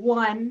that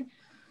one,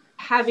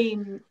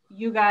 having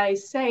you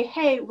guys say,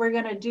 hey, we're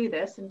going to do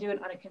this and do it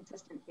on a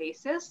consistent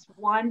basis.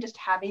 One, just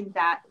having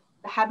that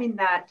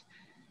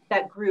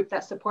group,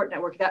 that support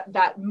network,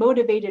 that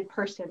motivated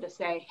person to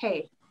say,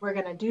 hey, we're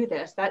going to do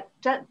this.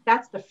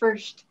 That's the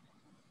first,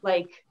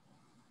 thing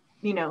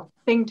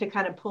to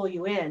kind of pull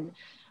you in.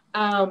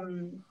 For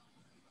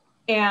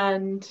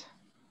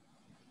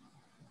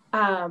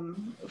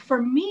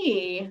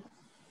me,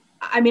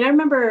 I mean, I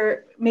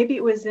remember maybe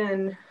it was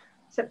in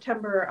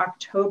September,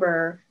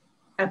 October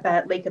at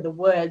that Lake of the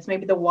Woods.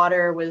 Maybe the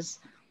water was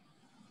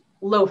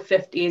low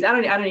 50s. I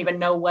don't even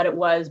know what it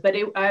was, but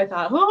I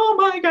thought, oh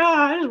my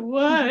gosh,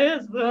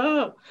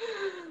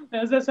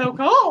 is it so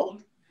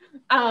cold?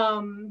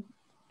 And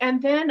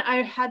then I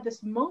had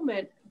this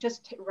moment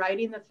just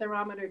writing the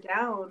thermometer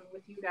down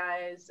with you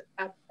guys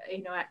at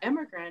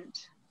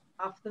Emigrant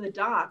off the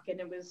dock, and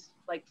it was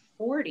like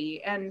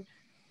 40, and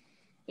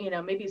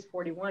maybe it's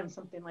 41,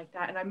 something like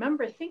that. And I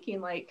remember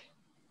thinking, like,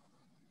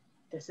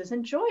 this is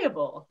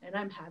enjoyable and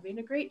I'm having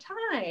a great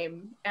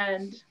time.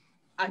 And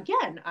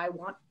again, I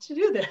want to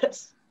do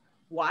this.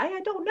 Why? I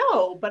don't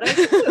know, but I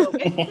do.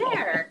 It's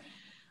there.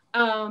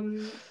 I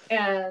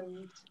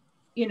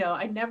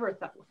never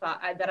thought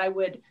that I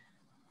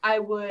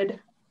would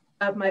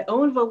of my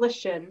own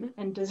volition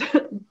and just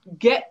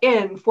get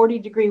in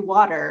 40-degree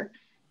water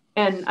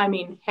and, I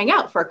mean, hang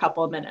out for a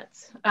couple of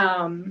minutes.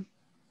 And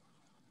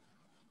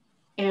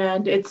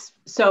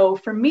so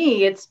for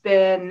me, it's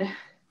been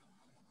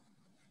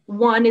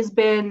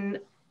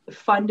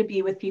fun to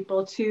be with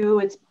people.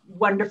 2, it's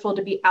wonderful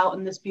to be out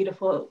in this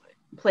beautiful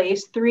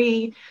place.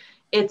 3,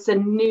 it's a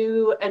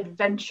new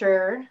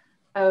adventure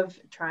of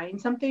trying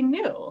something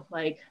new.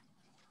 Like,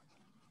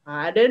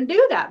 I didn't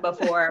do that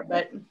before,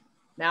 but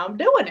now I'm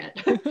doing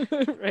it.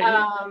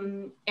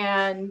 Right.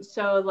 And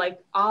so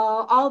like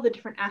all the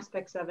different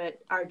aspects of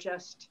it are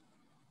just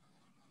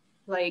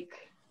like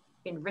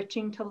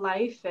enriching to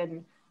life,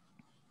 and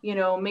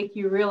make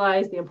you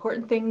realize the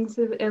important things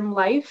in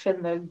life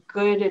and the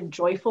good and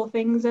joyful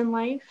things in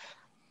life.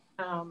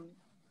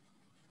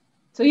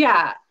 So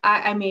yeah,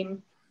 I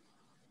mean,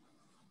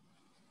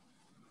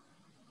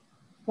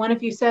 one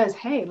of you says,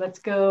 hey, let's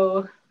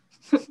go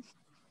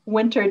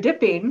winter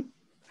dipping,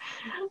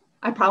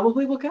 I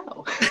probably will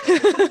go.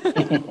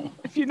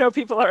 If you know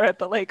people are at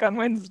the lake on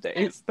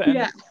Wednesdays, then.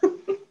 Yeah.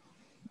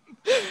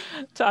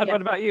 Todd, Yeah.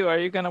 what about you? Are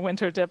you going to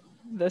winter dip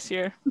this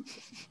year?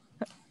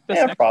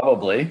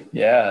 Probably.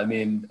 Yeah. I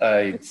mean,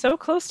 it's so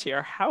close to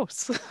your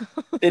house.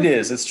 It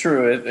is. It's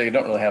true. I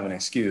don't really have an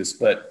excuse,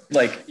 but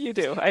like you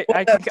do.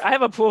 I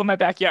have a pool in my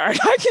backyard.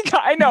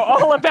 I know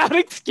all about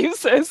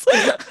excuses.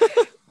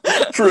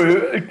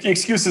 True.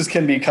 Excuses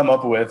can be come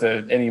up with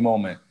at any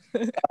moment.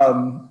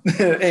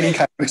 Any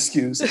kind of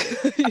excuse.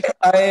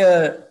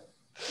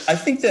 I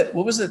think that,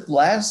 what was it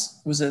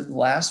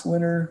last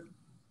winter?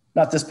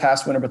 Not this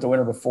past winter, but the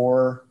winter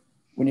before,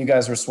 when you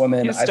guys were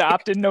swimming. You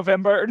stopped in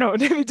November. No,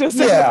 maybe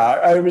December.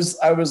 Yeah,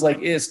 I was like,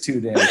 it's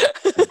too damn.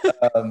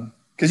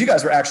 Because you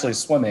guys were actually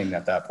swimming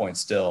at that point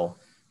still.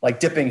 Like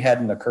dipping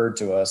hadn't occurred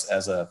to us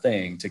as a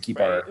thing to keep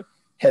our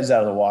heads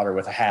out of the water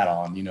with a hat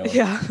on,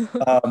 Yeah.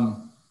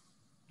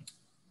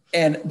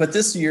 But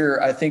this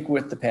year, I think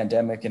with the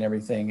pandemic and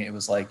everything, it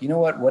was like, you know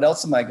what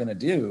else am I going to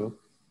do?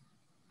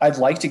 I'd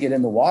like to get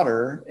in the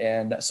water.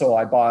 And so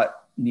I bought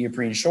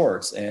neoprene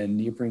shorts and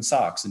neoprene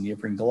socks and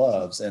neoprene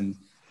gloves. And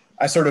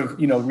I sort of,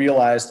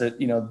 realized that,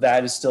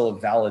 that is still a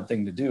valid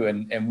thing to do.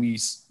 And we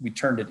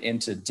turned it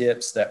into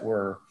dips that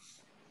were,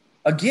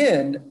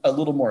 again, a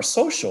little more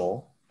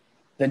social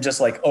than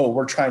just like, oh,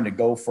 we're trying to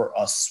go for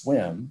a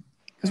swim.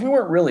 Because we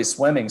weren't really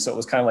swimming. So it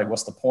was kind of like,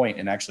 what's the point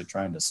in actually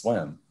trying to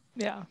swim?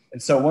 Yeah.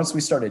 And so once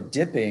we started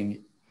dipping,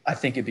 I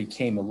think it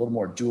became a little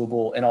more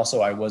doable. And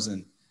also I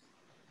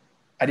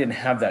didn't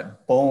have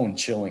that bone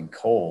chilling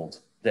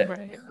cold that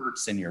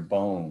hurts in your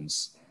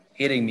bones,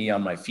 hitting me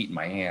on my feet and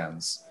my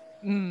hands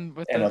and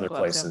other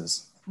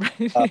places.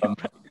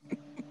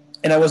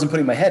 And I wasn't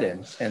putting my head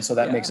in. And so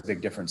that makes a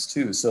big difference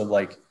too. So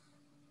like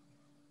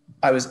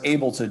I was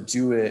able to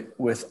do it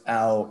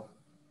without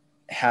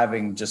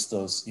having just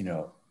those,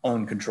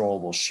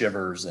 uncontrollable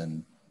shivers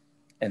and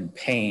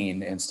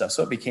pain and stuff.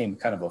 So it became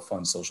kind of a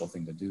fun social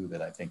thing to do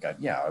that I think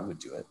I would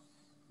do it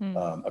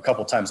a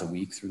couple times a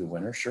week through the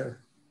winter. Sure.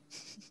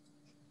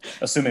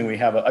 Assuming we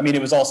have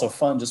it was also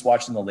fun just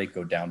watching the lake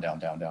go down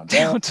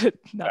to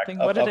nothing.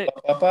 Up, what did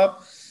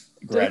up.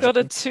 Did it go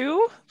to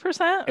 2%?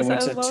 It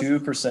went to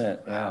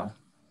 2%. Yeah.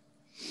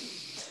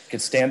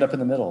 Could stand up in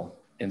the middle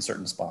in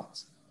certain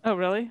spots. Oh,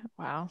 really?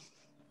 Wow.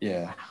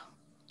 Yeah. Wow.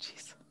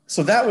 Jeez.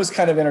 So that was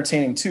kind of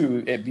entertaining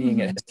too, it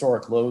being at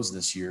historic lows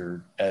this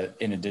year,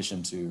 in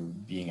addition to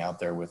being out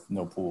there with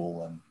no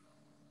pool and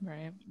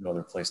no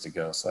other place to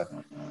go. So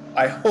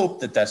I hope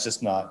that that's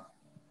just not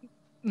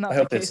I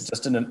hope it's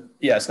just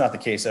it's not the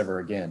case ever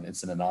again.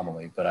 It's an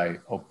anomaly, but I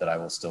hope that I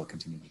will still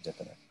continue to dip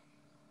in it.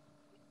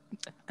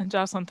 And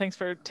Jocelyn, thanks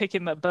for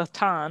taking the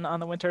baton on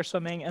the winter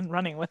swimming and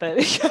running with it.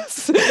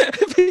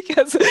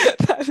 because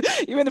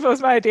even if it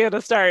was my idea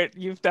to start,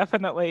 you've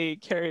definitely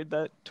carried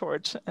the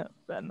torch.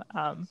 And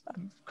I'm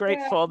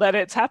grateful that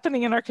it's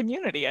happening in our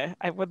community.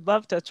 I would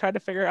love to try to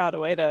figure out a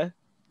way to,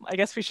 I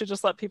guess we should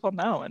just let people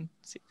know and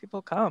see if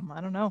people come.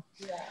 I don't know.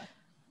 Yeah.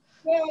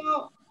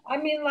 Well, I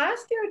mean,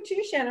 last year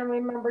too, Shannon,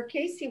 remember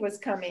Casey was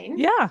coming.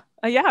 Yeah.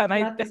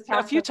 And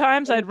a few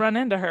times I'd run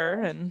into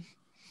her and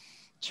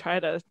try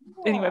to,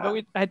 anyway,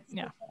 but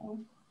Yeah.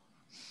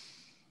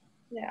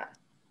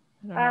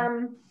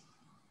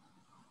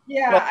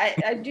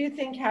 I do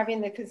think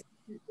having the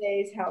consistent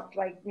days helped.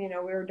 Like, we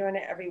were doing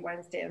it every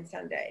Wednesday and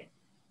Sunday.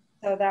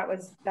 So that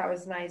was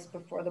nice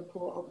before the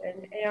pool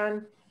opened.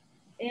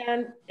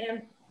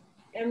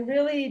 And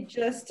really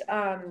just,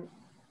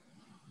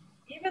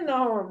 even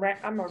though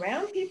I'm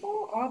around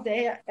people all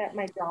day at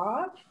my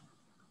job,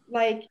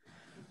 like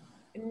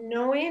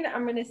knowing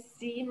I'm going to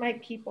see my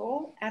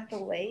people at the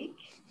lake,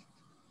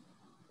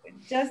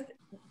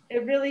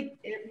 it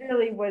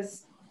really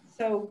was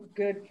so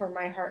good for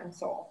my heart and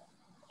soul.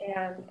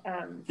 And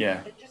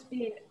just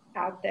being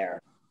out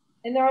there.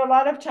 And there are a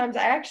lot of times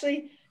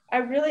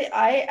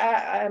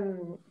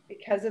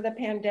because of the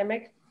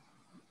pandemic,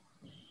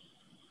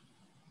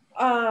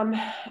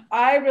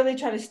 I really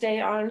try to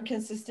stay on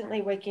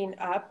consistently waking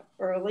up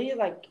early,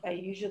 like I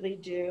usually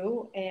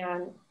do.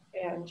 And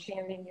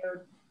Shannon,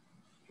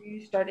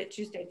 you started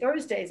Tuesday,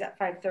 Thursdays at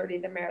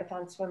 5:30, the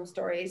marathon swim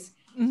stories.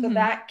 So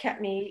that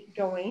kept me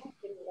going,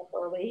 getting up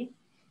early.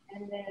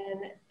 And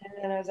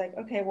then I was like,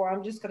 okay, well,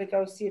 I'm just going to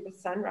go see the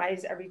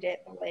sunrise every day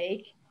at the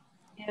lake.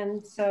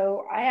 And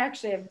so I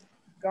actually have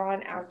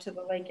gone out to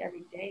the lake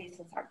every day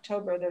since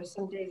October. There's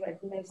some days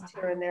I've missed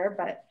here and there,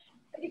 but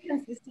pretty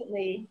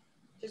consistently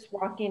just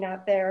walking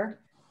out there.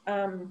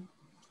 And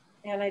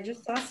I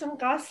just saw some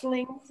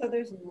goslings, so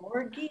there's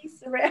more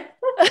geese around.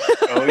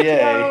 Oh,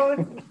 yeah.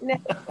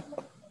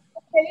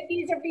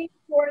 Babies are being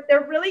born.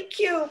 They're really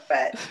cute,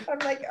 but I'm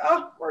like,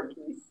 oh, poor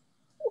geese.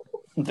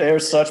 They're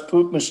such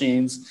poop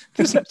machines.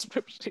 Such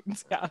poop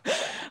machines, yeah.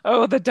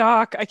 Oh, the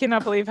dock. I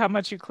cannot believe how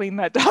much you cleaned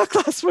that dock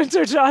last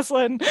winter,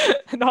 Jocelyn,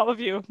 and all of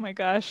you. My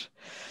gosh.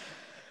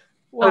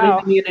 Wow.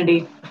 The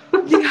community.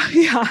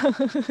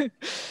 Yeah.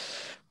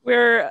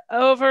 We're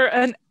over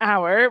an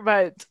hour,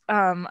 but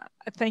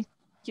thank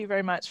you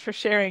very much for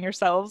sharing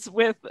yourselves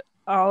with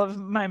all of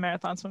my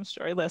Marathon Swim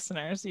Story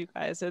listeners, you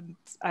guys. And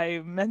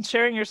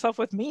sharing yourself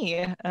with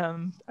me.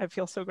 I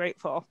feel so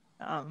grateful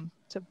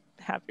to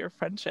have your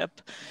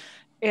friendship.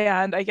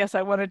 And I guess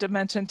I wanted to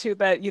mention too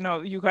that,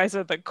 you guys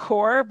are the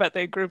core, but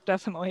the group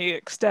definitely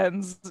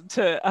extends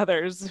to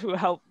others who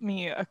help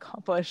me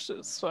accomplish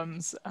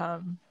swims.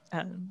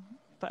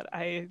 But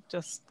I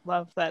just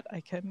love that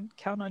I can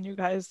count on you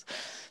guys.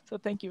 So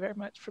thank you very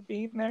much for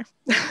being there.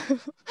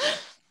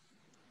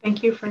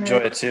 Thank you for enjoy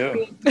it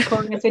too.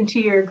 Pulling us into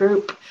your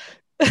group.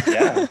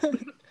 Yeah.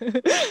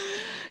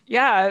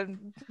 Yeah,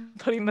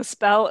 putting the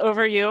spell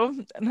over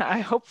you. And I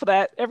hope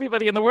that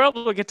everybody in the world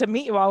will get to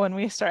meet you all when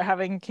we start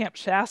having Camp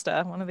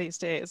Shasta one of these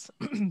days.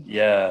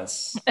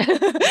 Yes.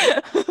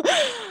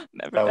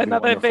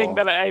 Another thing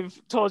that I've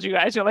told you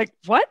guys, you're like,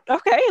 what?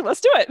 Okay,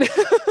 let's do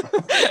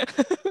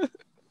it.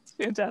 It's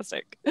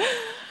fantastic.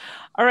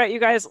 All right, you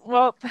guys.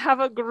 Well, have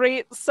a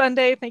great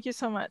Sunday. Thank you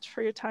so much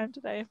for your time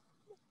today.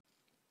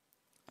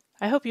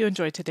 I hope you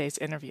enjoyed today's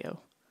interview.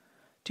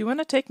 Do you want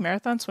to take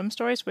Marathon Swim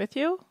Stories with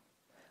you?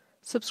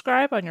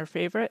 Subscribe on your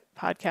favorite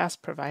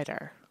podcast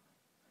provider.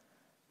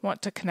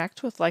 Want to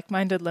connect with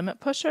like-minded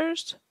limit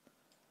pushers?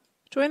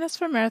 Join us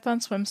for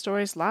Marathon Swim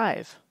Stories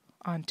live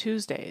on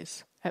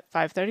Tuesdays at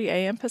 5:30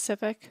 a.m.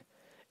 Pacific,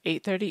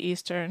 8:30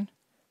 Eastern,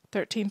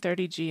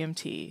 13:30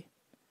 GMT.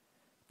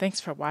 Thanks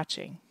for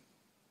watching.